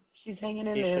there. She's hanging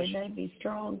in there. Baby,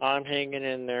 strong. I'm hanging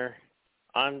in there.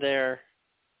 I'm there.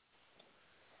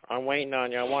 I'm waiting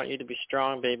on you. I want you to be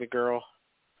strong, baby girl.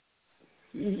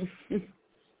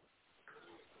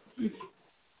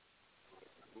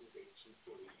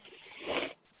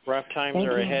 Rough times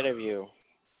are ahead of you.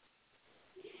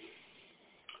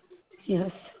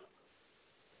 Yes.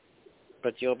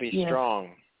 But you'll be strong.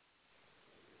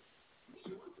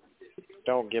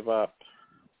 Don't give up.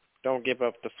 Don't give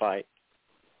up the fight.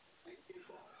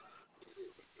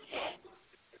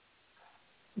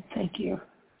 Thank you.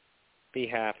 Be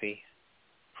happy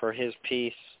for his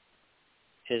peace,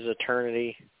 his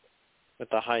eternity with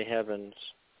the high heavens.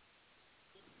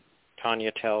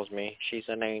 Tanya tells me she's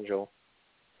an angel.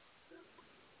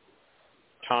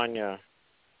 Tanya.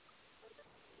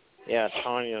 Yeah,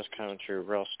 Tanya's coming through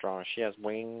real strong. She has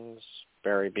wings,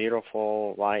 very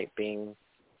beautiful, light being.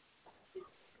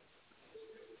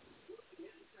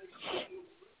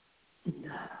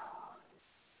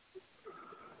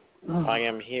 I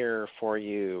am here for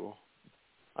you.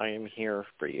 I am here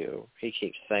for you. He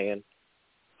keeps saying,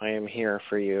 I am here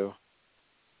for you.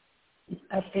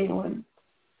 I feel him.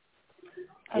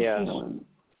 Yes.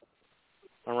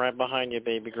 I'm right behind you,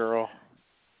 baby girl.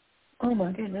 Oh,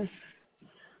 my goodness.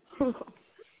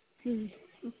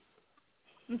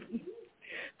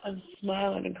 I'm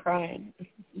smiling and crying.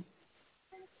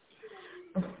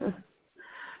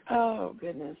 Oh,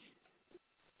 goodness.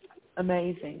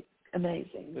 Amazing.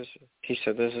 Amazing. He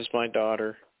said, "This is my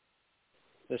daughter.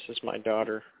 This is my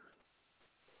daughter."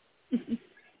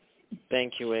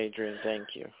 Thank you, Adrian.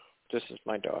 Thank you. This is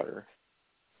my daughter.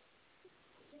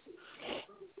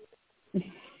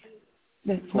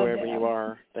 That's Whoever you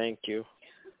are, thank you.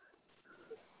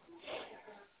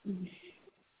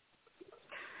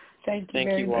 Thank you Thank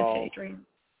very you much, all. Adrian.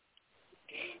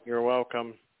 You're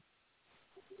welcome.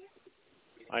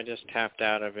 I just tapped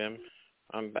out of him.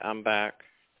 I'm back.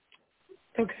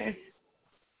 Okay.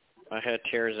 I had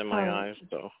tears in my eyes,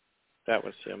 so that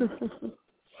was him.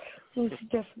 There's a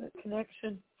definite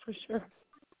connection, for sure.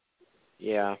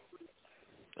 Yeah.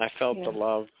 I felt the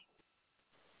love.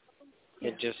 Yeah.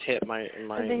 It just hit my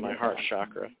heart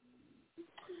chakra.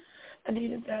 I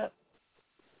needed that.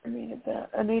 I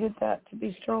needed that to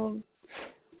be strong.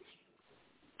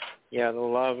 Yeah, the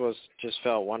love just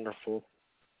felt wonderful.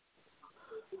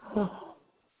 Oh.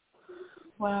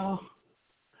 Wow.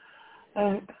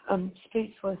 I'm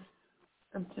speechless.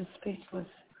 I'm just speechless.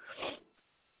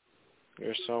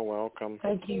 You're so welcome.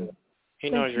 Thank you. He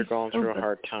knows you're going through a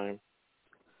hard time.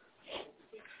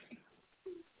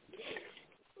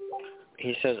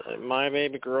 He says, "My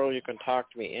baby girl, you can talk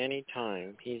to me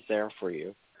anytime. He's there for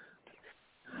you."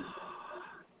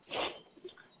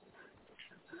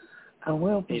 I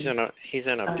will be. He's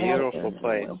in a beautiful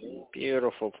place.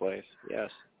 Beautiful place.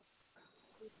 Yes.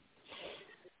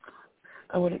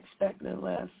 I would expect no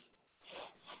less.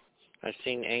 I've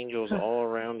seen angels all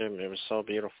around him. It was so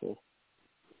beautiful.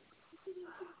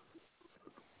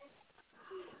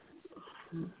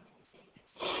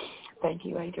 Thank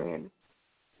you, Adrian.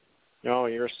 No,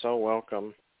 you're so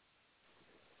welcome.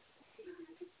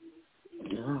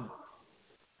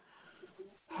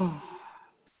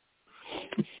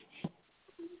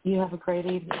 You have a great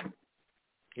evening.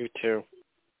 You too.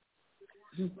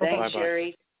 Thanks, Bye-bye.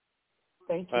 Sherry.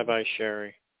 Thank you. Bye-bye,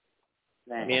 Sherry.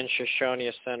 Thanks. Me and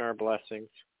Shashona send our blessings.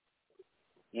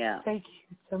 Yeah. Thank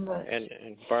you so much. And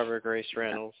Barbara Grace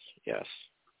Reynolds, yes.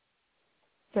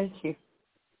 Thank you.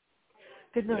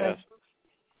 Good night. Yes.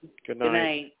 Good Good night.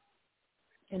 night.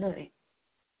 Good night.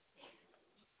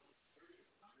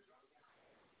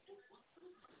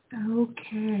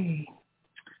 Okay.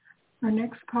 Our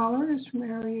next caller is from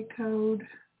area code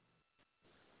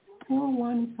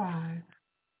 415.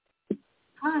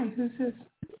 Hi, who's this?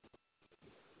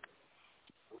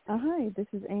 Hi, this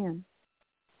is Anne.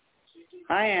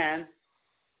 Hi, Ann.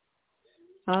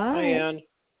 Hi, Ann.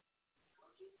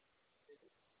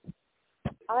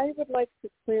 I would like to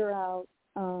clear out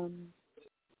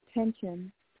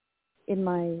tension in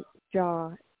my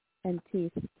jaw and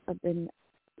teeth. I've been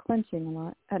clenching a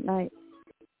lot at night.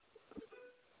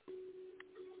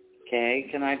 Okay,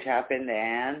 can I tap into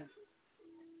Ann?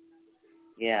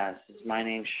 Yes, my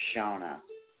name's Shashona.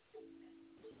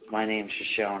 My name's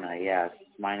Shashona, yes.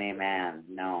 My name Ann.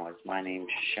 No, it's my name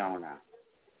Shashona.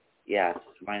 Yes,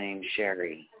 my name's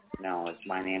Sherry. No, it's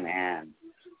my name Ann.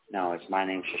 No, it's my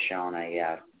name Shashona.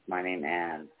 Yes, my name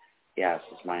Ann. Yes,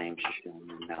 it's my name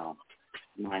Shashona. No,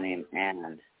 my name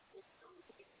Ann.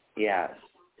 Yes.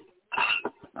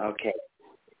 Okay.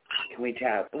 Can we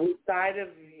tap? Which side of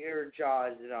your jaw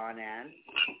is it on, Ann?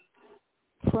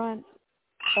 Front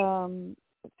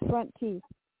teeth.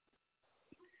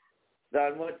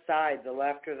 On what side, the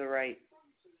left or the right?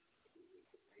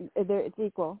 It's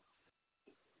equal.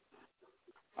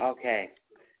 Okay.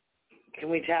 Can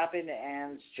we tap into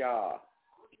Ann's jaw?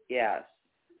 Yes.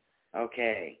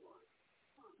 Okay.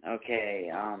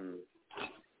 Okay.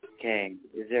 Okay.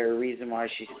 Is there a reason why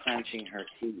she's clenching her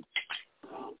teeth?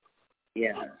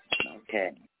 Yes.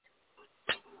 Okay.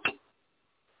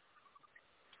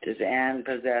 Does Ann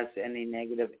possess any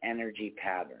negative energy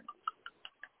patterns?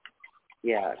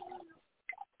 Yes.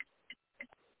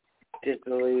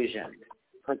 Disillusioned.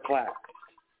 Perplexed.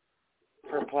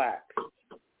 Perplexed.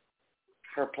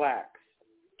 Perplexed.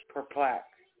 Perplexed.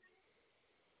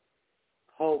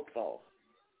 Hopeful.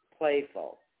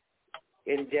 Playful.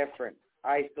 Indifferent.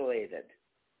 Isolated.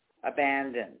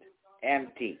 Abandoned.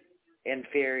 Empty.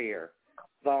 Inferior.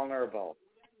 Vulnerable.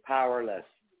 Powerless.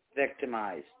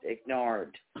 Victimized.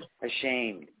 Ignored.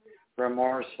 Ashamed.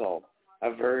 Remorseful.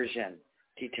 Aversion.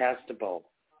 Detestable.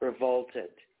 Revolted.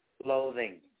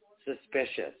 Loathing.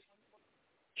 Suspicious.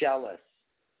 Jealous.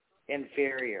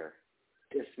 Inferior.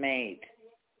 Dismayed.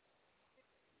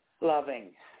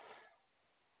 Loving.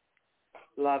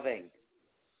 Loving.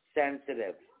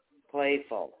 Sensitive.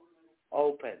 Playful.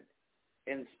 Open.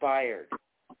 Inspired.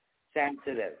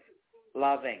 Sensitive.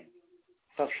 Loving.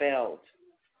 Fulfilled.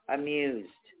 Amused.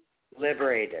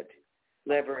 Liberated.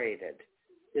 Liberated.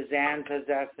 Does Ann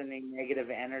possess any negative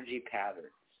energy patterns?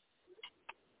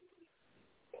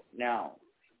 No.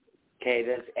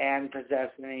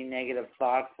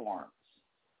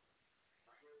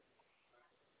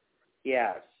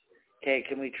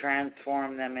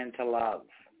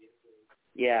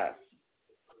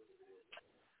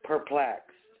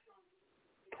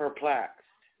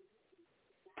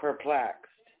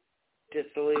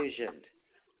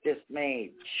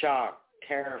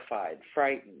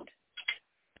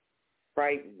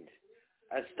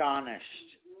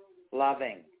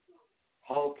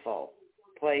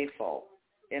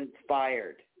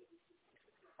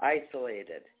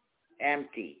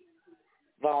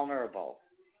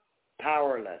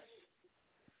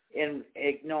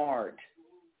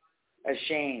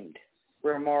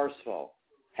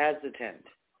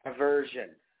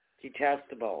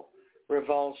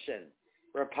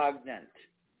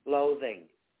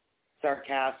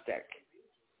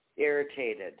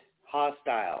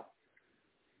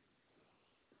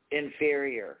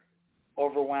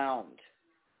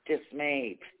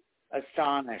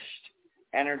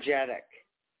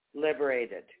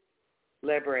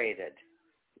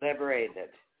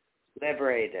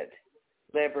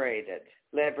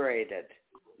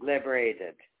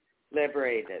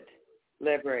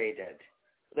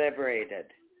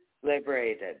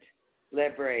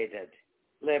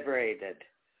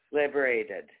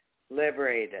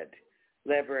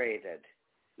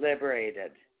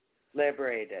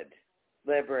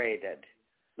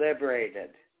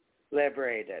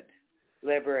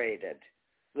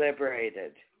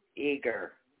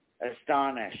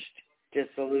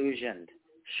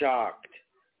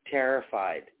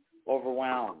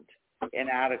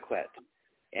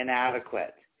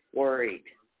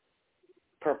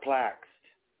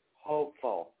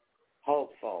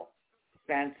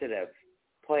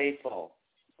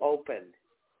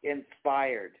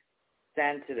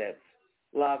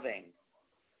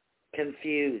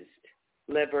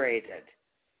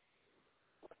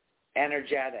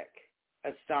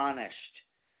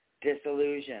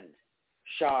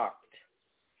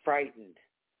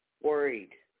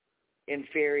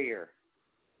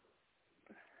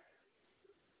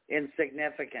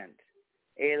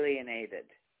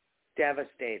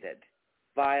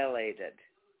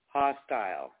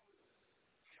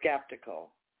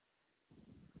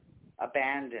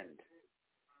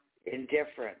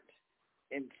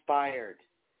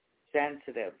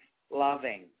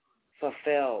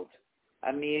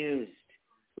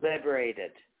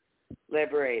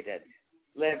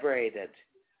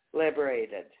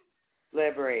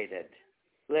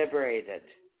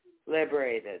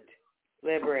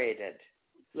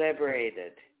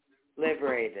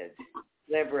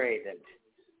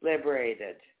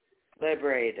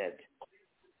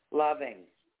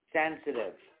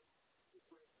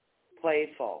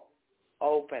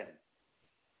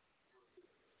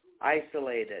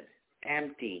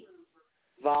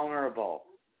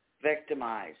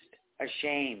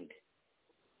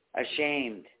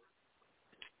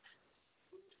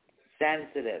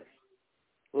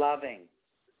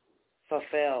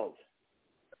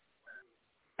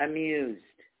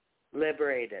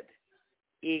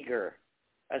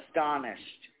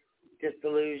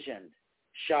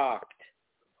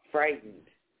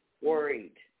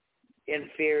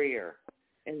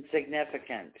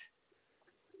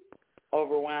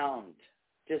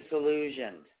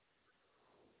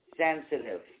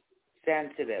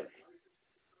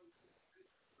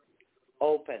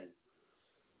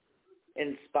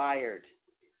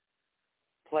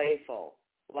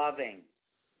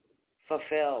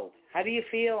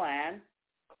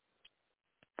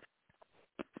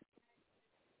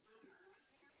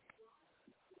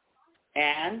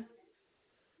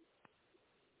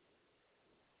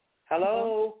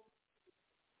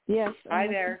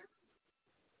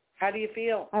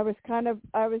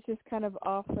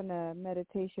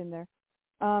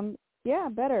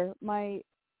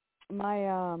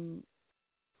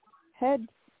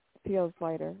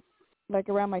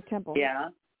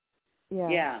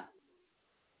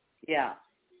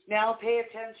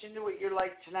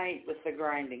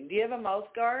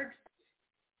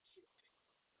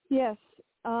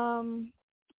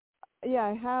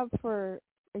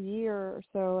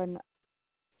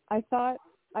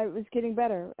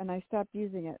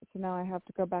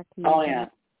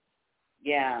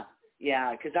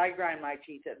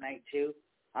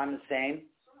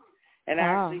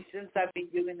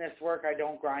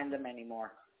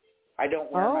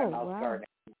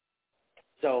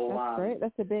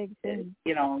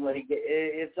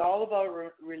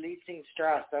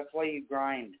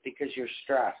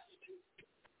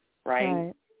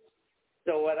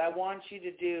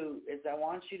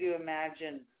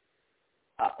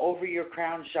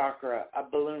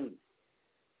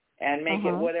 and make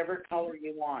it whatever color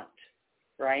you want,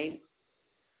 right?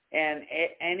 And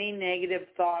any negative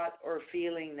thought or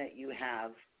feeling that you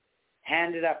have,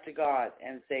 hand it up to God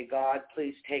and say, God,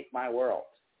 please take my world.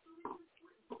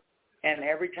 And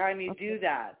every time you do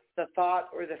that, the thought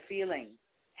or the feeling,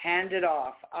 hand it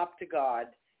off up to God,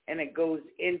 and it goes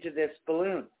into this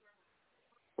balloon,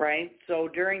 right? So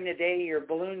during the day, your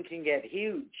balloon can get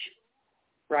huge,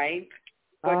 right?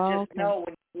 But just know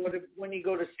when you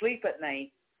go to sleep at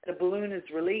night, the balloon is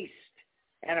released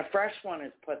and a fresh one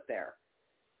is put there.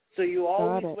 So you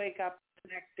always wake up the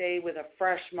next day with a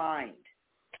fresh mind,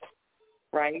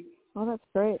 right? Oh, that's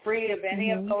great. Free of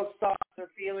any of those thoughts or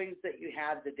feelings that you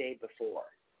had the day before,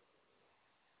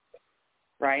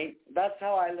 right? That's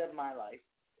how I live my life,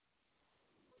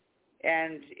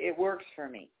 and it works for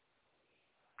me.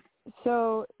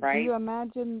 So, do you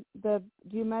imagine the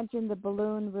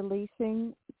balloon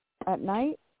releasing at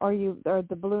night, or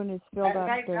the balloon is filled up during the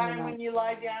night? At nighttime, when you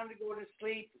lie down to go to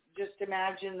sleep, just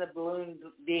imagine the balloon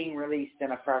being released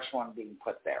and a fresh one being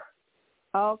put there.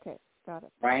 Oh, okay, got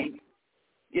it. Right?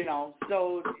 You know,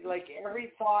 so like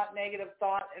every thought, negative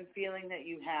thought and feeling that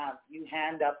you have, you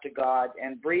hand up to God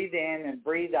and breathe in and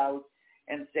breathe out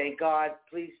and say, God,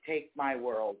 please take my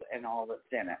world and all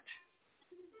that's in it.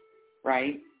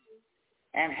 Right?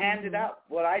 And hand it up.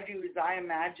 What I do is I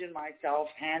imagine myself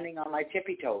handing on my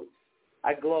tippy toes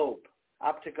a globe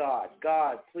up to God.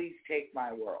 God, please take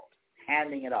my world.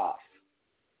 Handing it off.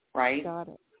 Right? Got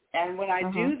it. And when I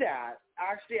do that,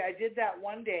 actually I did that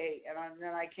one day, and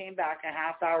then I came back a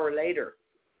half hour later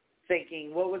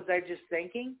thinking, what was I just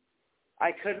thinking?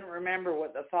 I couldn't remember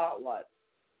what the thought was.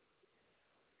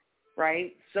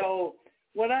 Right? So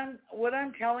what I'm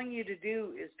telling you to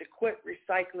do is to quit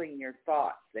recycling your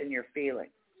thoughts and your feelings.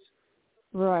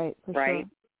 Right, for right?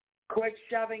 Sure. Quit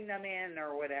shoving them in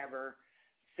or whatever.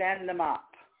 Send them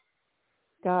up.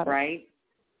 Got it. Right?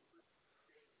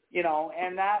 You know,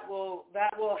 and that will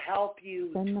help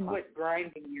you quit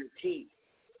grinding your teeth.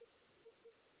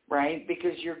 Right?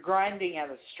 Because you're grinding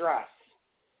out of stress.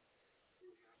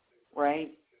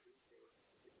 Right?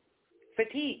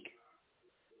 Fatigue.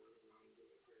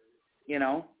 You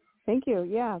know? Thank you.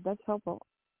 Yeah, that's helpful.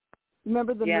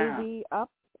 Remember the movie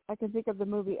Up? I can think of the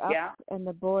movie Up and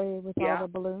the boy with all the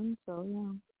balloons. So,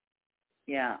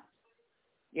 Yeah.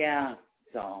 Yeah.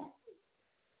 So,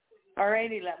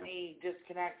 alrighty, let me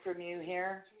disconnect from you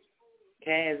here.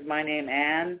 Okay, is my name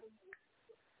Ann?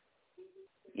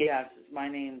 Yes. Is my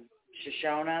name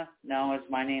Shashona? No. Is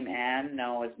my name Ann?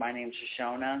 No. Is my name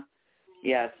Shashona?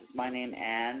 Yes. Is my name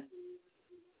Ann?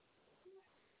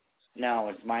 No.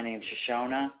 Is my name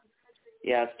Shashona?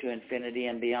 Yes, to infinity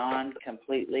and beyond,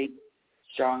 completely,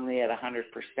 strongly at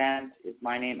 100%. Is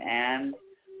my name Ann?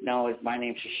 No. Is my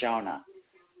name Shashona?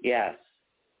 Yes.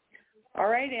 All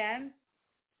right, Ann.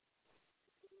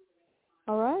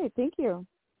 All right. Thank you.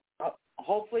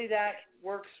 Hopefully that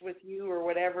works with you or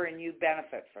whatever, and you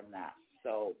benefit from that.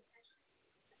 So.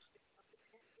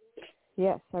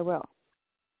 Yes, I will.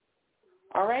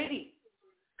 All righty.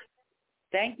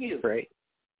 Thank you. Great.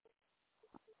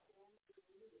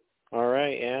 All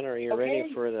right, Ann, are you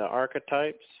ready for the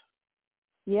archetypes?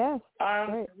 Yes.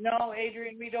 Great. No,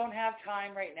 Adrian, we don't have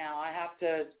time right now. I have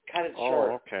to cut it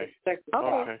short. Oh, okay.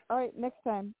 Okay. All right, next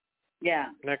time.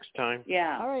 Yeah. Next time.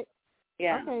 Yeah. All right.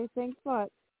 Yeah. Okay, thanks a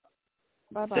lot.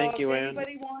 Bye-bye. Thank you, Ann.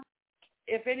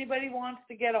 If anybody wants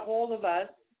to get a hold of us,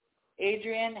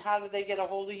 Adrian, how do they get a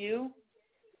hold of you?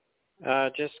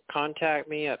 Just contact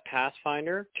me at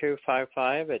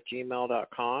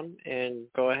pathfinder255@gmail.com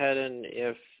and go ahead, and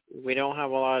if we don't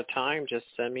have a lot of time, just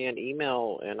send me an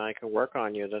email and I can work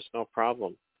on you. That's no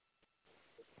problem.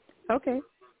 Okay.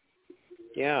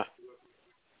 Yeah.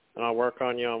 And I'll work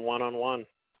on you on one-on-one.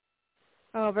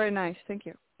 Oh, very nice. Thank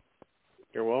you.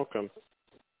 You're welcome.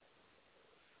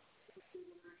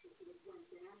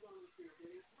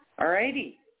 All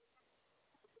righty.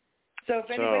 So if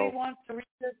anybody wants to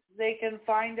reach us, they can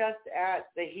find us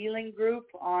at the Healing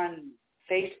Group on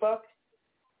Facebook.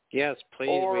 Yes,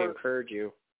 please. We encourage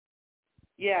you.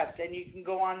 Yes, and you can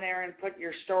go on there and put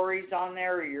your stories on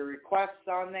there or your requests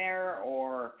on there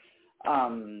or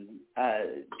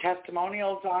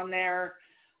testimonials on there.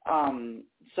 And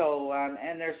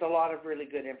there's a lot of really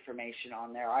good information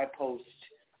on there. I post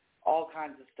all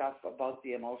kinds of stuff about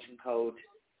the emotion code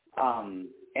and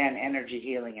energy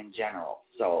healing in general.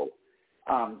 So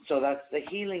that's the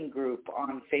Healing Group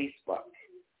on Facebook.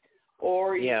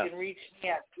 Or you can reach me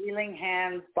at Healing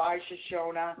Hands by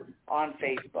Shashona on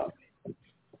Facebook.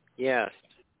 Yes.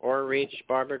 Or reach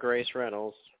Barbara Grace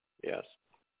Reynolds. Yes.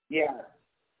 Yeah.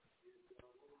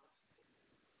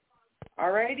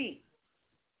 All righty.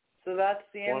 So that's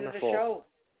the end of the show.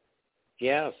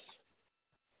 Yes.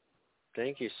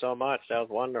 Thank you so much. That was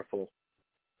wonderful.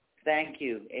 Thank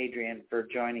you, Adrian, for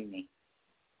joining me.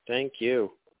 Thank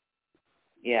you.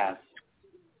 Yes.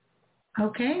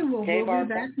 Okay, well, we'll be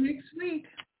back next week.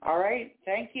 All right.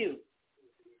 Thank you.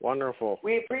 Wonderful.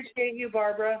 We appreciate you,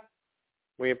 Barbara.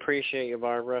 We appreciate you,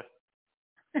 Barbara.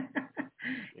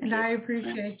 And I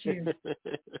appreciate you.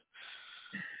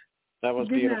 That was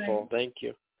Good beautiful. night. Thank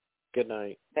you. Good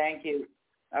night. Thank you.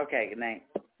 Okay, good night.